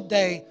single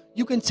day,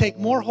 you can take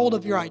more hold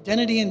of your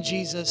identity in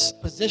Jesus,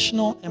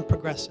 positional and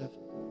progressive.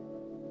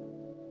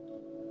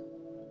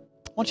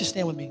 Why don't you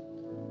stand with me?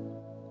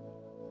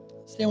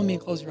 Stand with me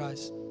and close your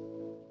eyes.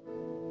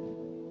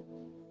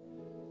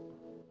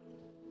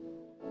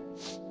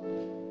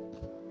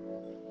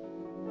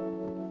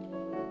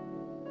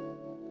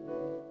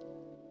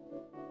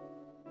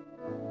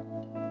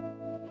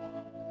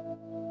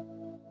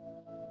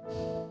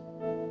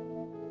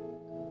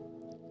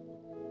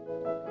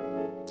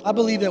 I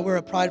believe that we're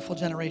a prideful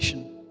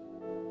generation.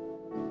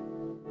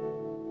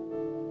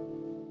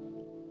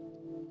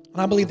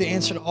 And I believe the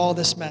answer to all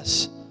this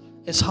mess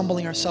is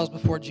humbling ourselves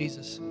before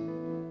Jesus.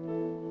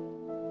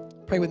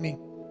 Pray with me.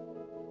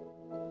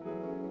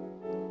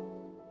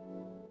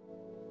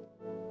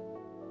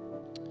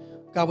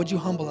 God, would you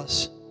humble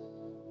us?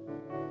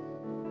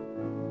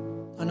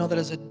 I know that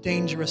is a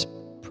dangerous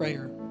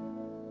prayer,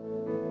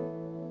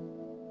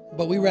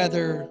 but we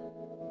rather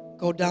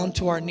go down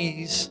to our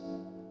knees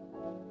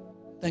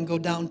than go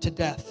down to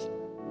death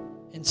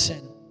in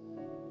sin.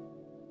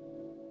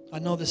 I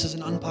know this is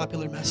an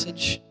unpopular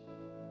message.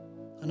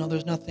 I know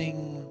there's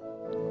nothing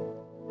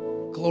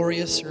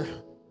glorious and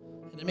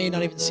it may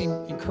not even seem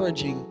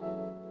encouraging.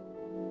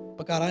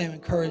 But God, I am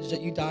encouraged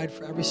that you died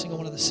for every single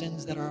one of the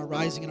sins that are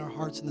arising in our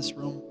hearts in this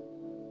room.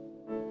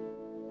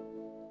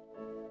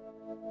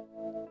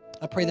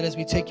 I pray that as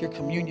we take your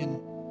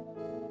communion,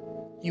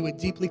 you would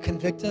deeply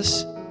convict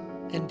us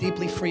and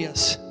deeply free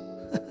us.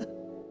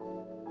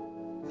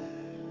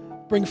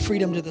 Bring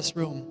freedom to this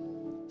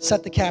room.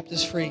 Set the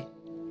captives free.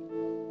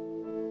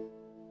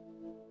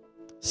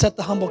 Set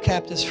the humble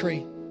captives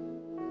free.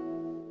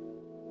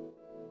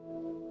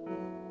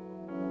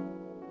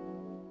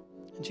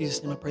 In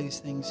Jesus' name I pray these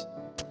things.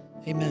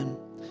 Amen.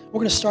 We're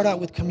going to start out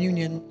with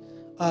communion.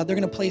 They're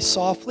going to play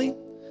softly.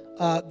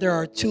 There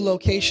are 2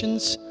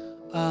 locations.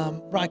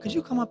 Brian, could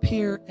you come up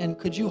here and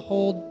could you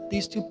hold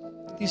these two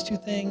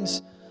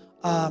things?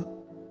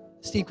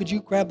 Steve, could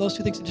you grab those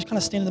 2 things and just kind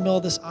of stand in the middle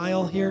of this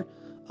aisle here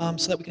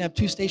so that we can have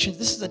 2 stations?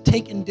 This is a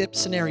take and dip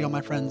scenario,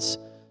 my friends.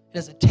 It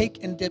is a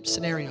take and dip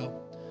scenario.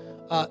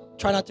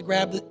 Try not to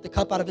grab the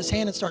cup out of his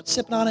hand and start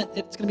sipping on it.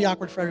 It's going to be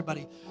awkward for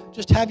everybody.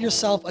 Just have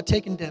yourself a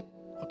take and dip,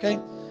 okay?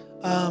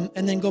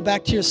 And then go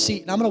back to your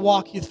seat. And I'm going to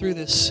walk you through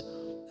this.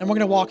 And we're going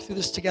to walk through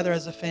this together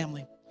as a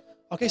family.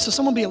 Okay, so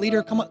someone be a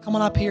leader. Come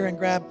on up here and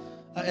grab,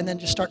 and then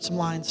just start some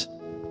lines.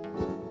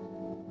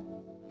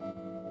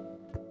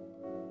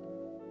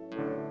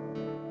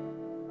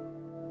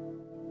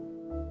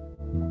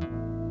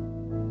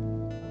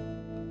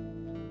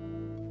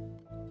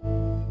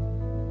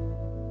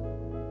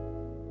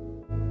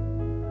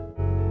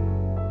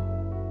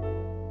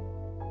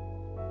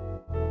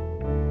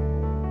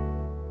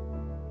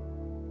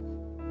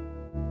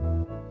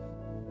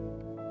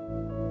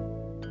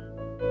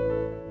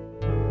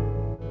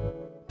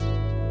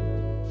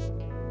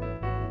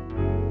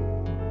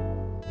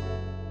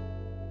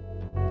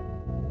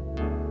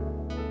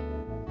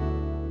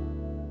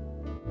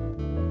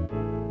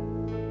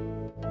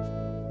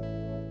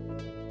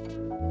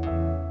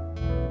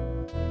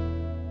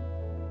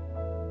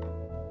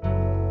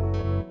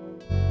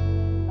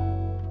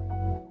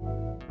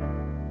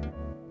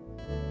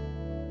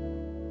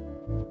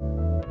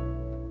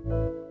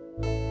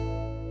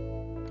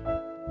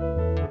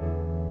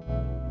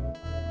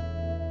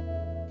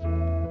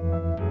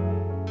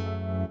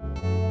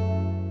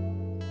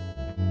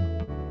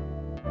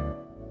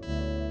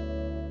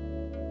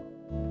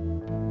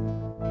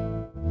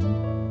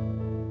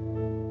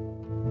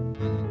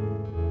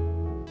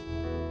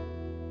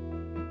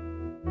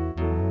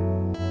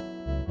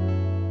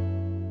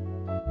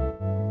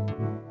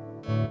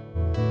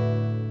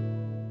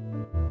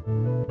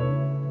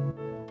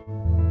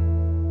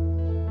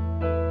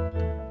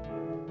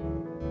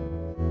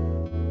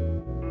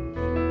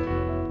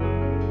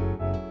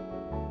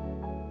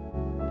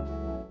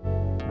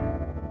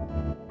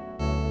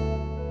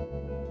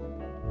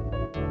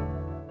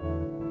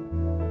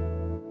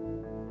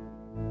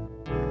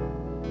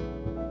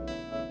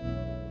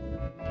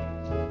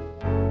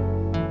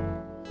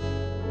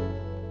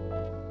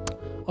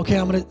 Okay,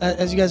 I'm gonna,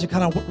 as you guys are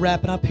kind of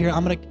wrapping up here,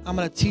 I'm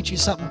gonna teach you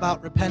something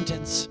about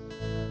repentance.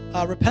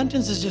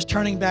 Repentance is just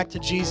turning back to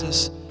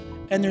Jesus,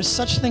 and there's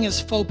such thing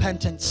as faux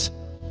penance.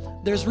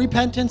 There's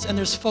repentance and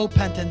there's faux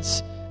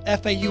penance,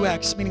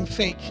 F-A-U-X, meaning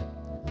fake.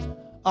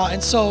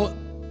 And so,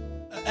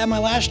 at my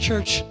last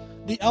church,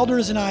 the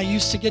elders and I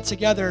used to get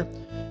together,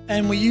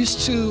 and we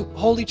used to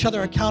hold each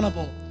other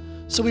accountable.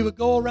 So we would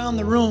go around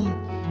the room,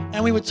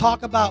 and we would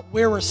talk about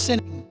where we're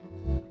sinning.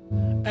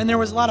 And there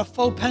was a lot of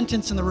faux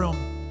penance in the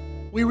room.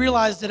 We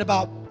realized it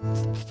about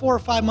 4 or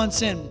 5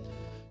 months in,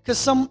 because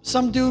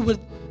some dude would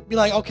be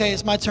like, okay,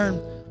 it's my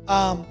turn.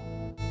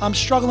 I'm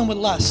struggling with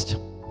lust.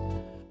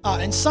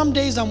 And some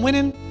days I'm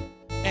winning,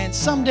 and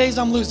some days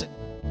I'm losing.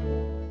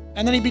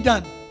 And then he'd be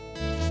done.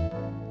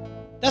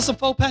 That's some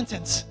faux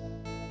penance.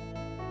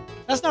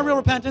 That's not real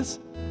repentance.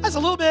 That's a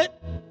little bit.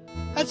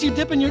 That's you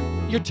dipping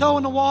your toe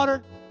in the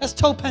water. That's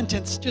toe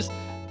penance. Just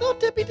a little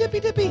dippy, dippy,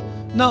 dippy.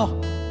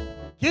 No.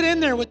 Get in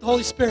there with the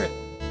Holy Spirit.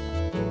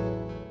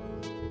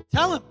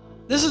 Tell him,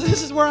 this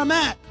is where I'm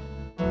at.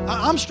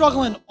 I'm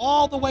struggling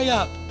all the way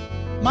up.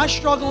 My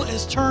struggle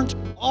is turned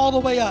all the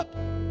way up.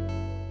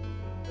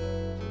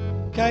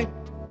 Okay?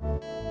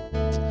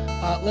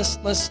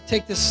 Let's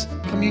take this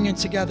communion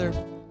together.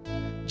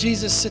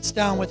 Jesus sits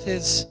down with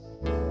his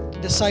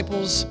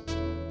disciples.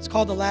 It's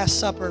called the Last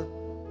Supper.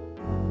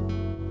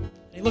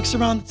 He looks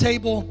around the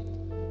table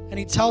and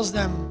he tells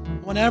them,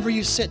 whenever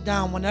you sit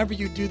down, whenever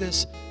you do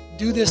this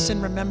Do this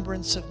in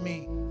remembrance of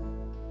me.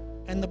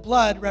 And the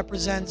blood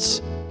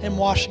represents him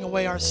washing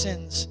away our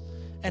sins.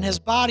 And his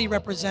body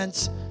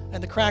represents,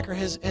 and the cracker,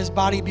 his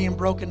body being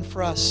broken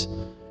for us.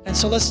 And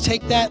so let's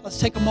take that. Let's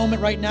take a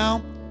moment right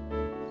now.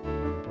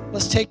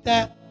 Let's take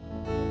that.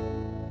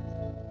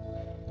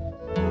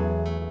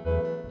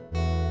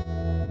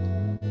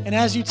 And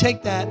as you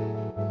take that,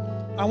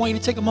 I want you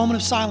to take a moment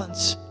of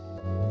silence.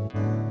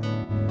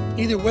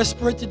 Either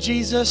whisper it to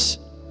Jesus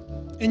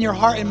in your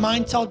heart and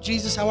mind, tell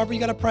Jesus, however you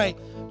got to pray.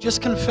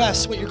 Just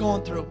confess what you're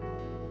going through.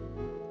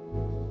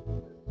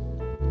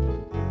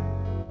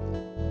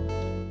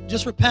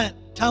 Just repent.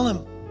 Tell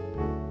him.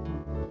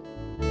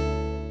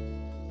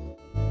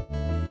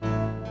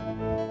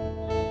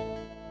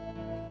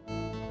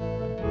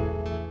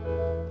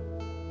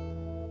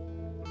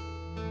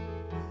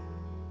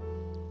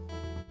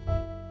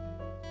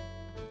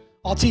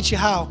 I'll teach you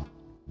how.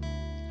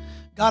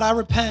 God, I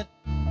repent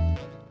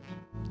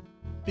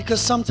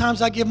because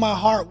sometimes I give my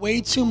heart way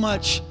too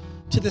much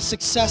to the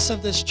success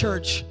of this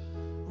church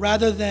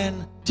rather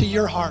than to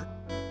your heart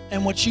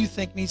and what you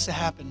think needs to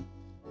happen.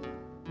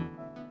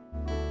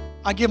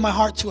 I give my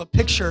heart to a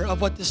picture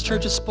of what this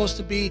church is supposed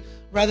to be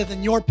rather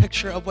than your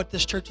picture of what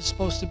this church is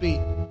supposed to be.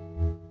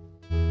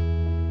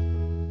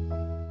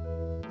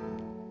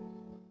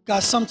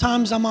 God,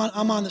 sometimes I'm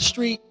on the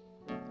street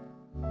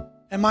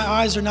and my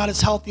eyes are not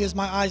as healthy as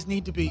my eyes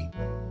need to be.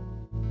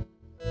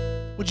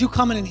 Would you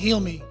come in and heal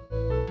me?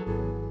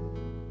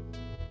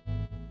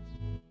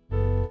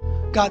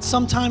 God,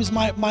 sometimes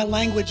my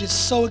language is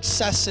so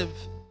excessive.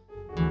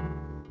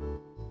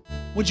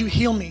 Would you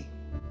heal me?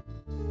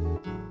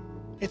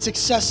 It's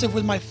excessive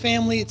with my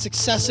family. It's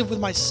excessive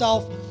with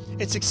myself.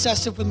 It's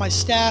excessive with my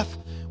staff.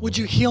 Would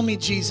you heal me,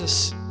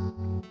 Jesus?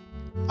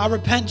 I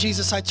repent,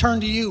 Jesus. I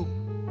turn to you.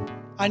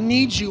 I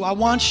need you. I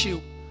want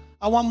you.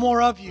 I want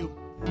more of you.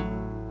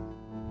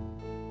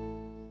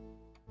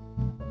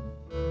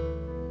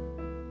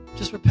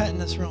 Just repent in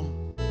this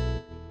room.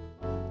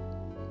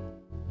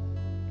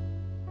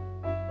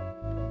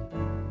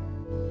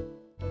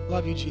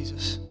 Love you,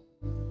 Jesus.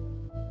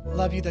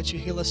 Love you that you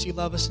heal us. You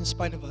love us in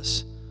spite of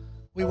us.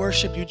 We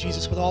worship you,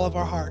 Jesus, with all of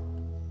our heart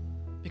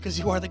because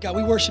you are the God.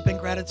 We worship in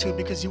gratitude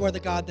because you are the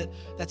God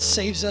that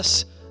saves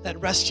us, that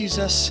rescues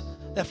us,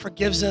 that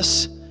forgives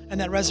us, and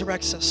that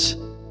resurrects us.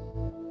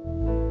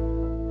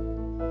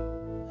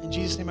 In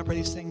Jesus' name I pray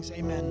these things.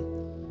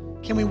 Amen.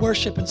 Can we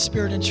worship in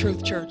spirit and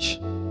truth, church?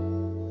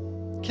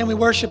 Can we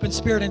worship in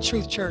spirit and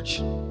truth,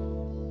 church?